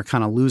time and are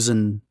kind of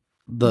losing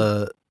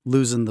the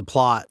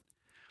plot.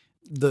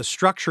 The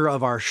structure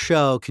of our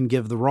show can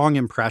give the wrong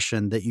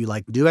impression that you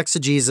do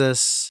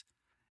exegesis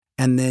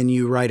and then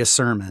you write a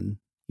sermon.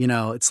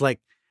 It's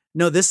like,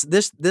 no, this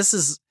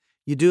is,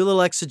 you do a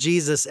little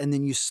exegesis and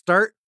then you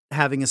start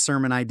having a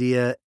sermon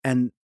idea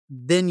and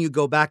then you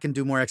go back and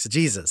do more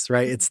exegesis,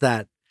 right? It's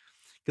that.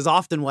 Because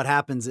often what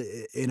happens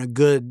in a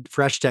good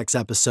Fresh Text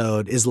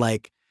episode is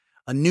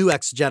a new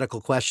exegetical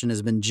question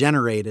has been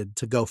generated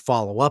to go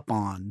follow up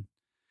on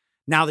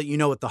now that you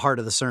know what the heart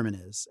of the sermon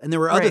is. And there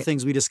were other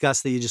things we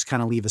discussed that you just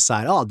kind of leave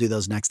aside. Oh, I'll do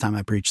those next time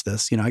I preach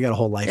this. I got a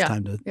whole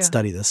lifetime to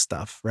study this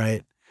stuff,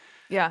 right?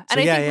 Yeah. And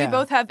I think we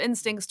both have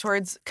instincts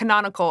towards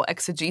canonical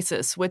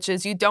exegesis, which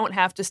is you don't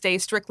have to stay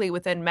strictly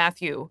within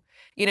Matthew.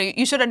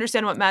 You should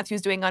understand what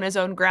Matthew's doing on his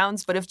own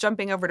grounds, but if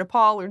jumping over to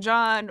Paul or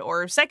John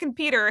or 2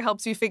 Peter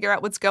helps you figure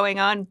out what's going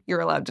on, you're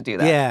allowed to do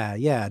that.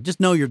 Yeah. Just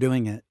know you're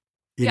doing it,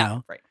 you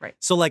know? Right.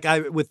 So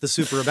with the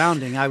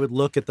superabounding, I would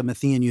look at the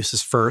Matthean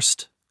uses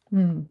first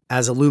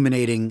as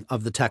illuminating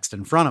of the text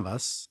in front of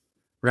us,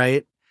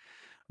 right?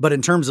 But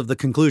in terms of the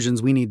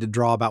conclusions we need to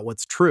draw about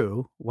what's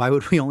true, why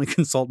would we only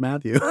consult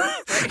Matthew?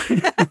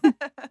 I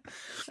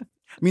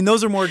mean,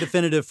 those are more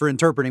definitive for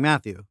interpreting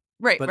Matthew.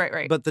 Right.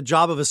 But the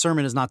job of a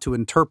sermon is not to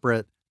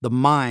interpret the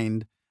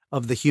mind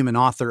of the human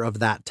author of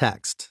that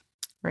text.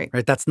 Right.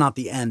 That's not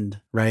the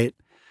end, right?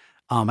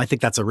 I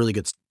think that's a really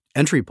good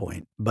entry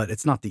point, but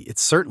it's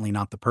certainly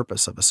not the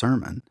purpose of a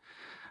sermon.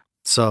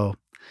 So,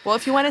 well,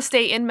 if you want to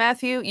stay in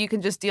Matthew, you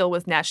can just deal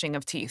with gnashing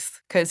of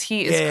teeth because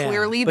he is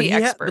clearly the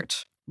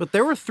expert. But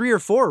there were 3 or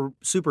 4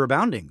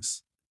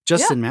 superaboundings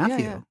just in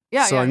Matthew.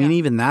 So,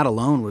 even that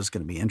alone was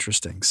going to be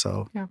interesting.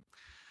 So,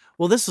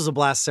 Well, this was a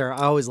blast, Sarah.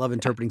 I always love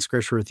interpreting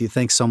scripture with you.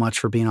 Thanks so much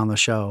for being on the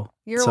show.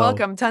 You're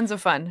welcome. Tons of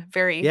fun.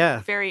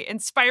 Very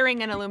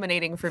inspiring and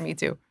illuminating for me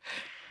too.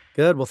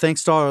 Good. Well,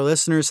 thanks to all our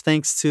listeners.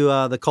 Thanks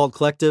to the Called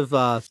Collective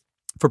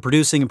for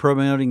producing and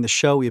promoting the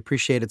show. We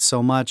appreciate it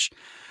so much.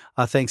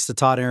 Thanks to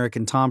Todd, Eric,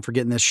 and Tom for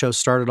getting this show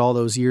started all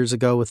those years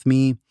ago with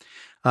me.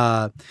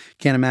 Can't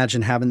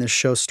imagine having this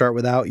show start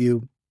without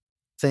you.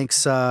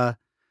 Thanks, to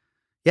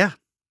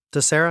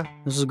Sarah.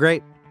 This was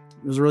great.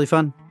 It was really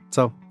fun.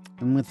 So,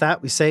 and with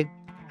that, we say,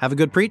 have a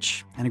good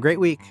preach and a great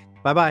week.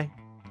 Bye-bye.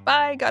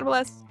 Bye. God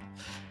bless.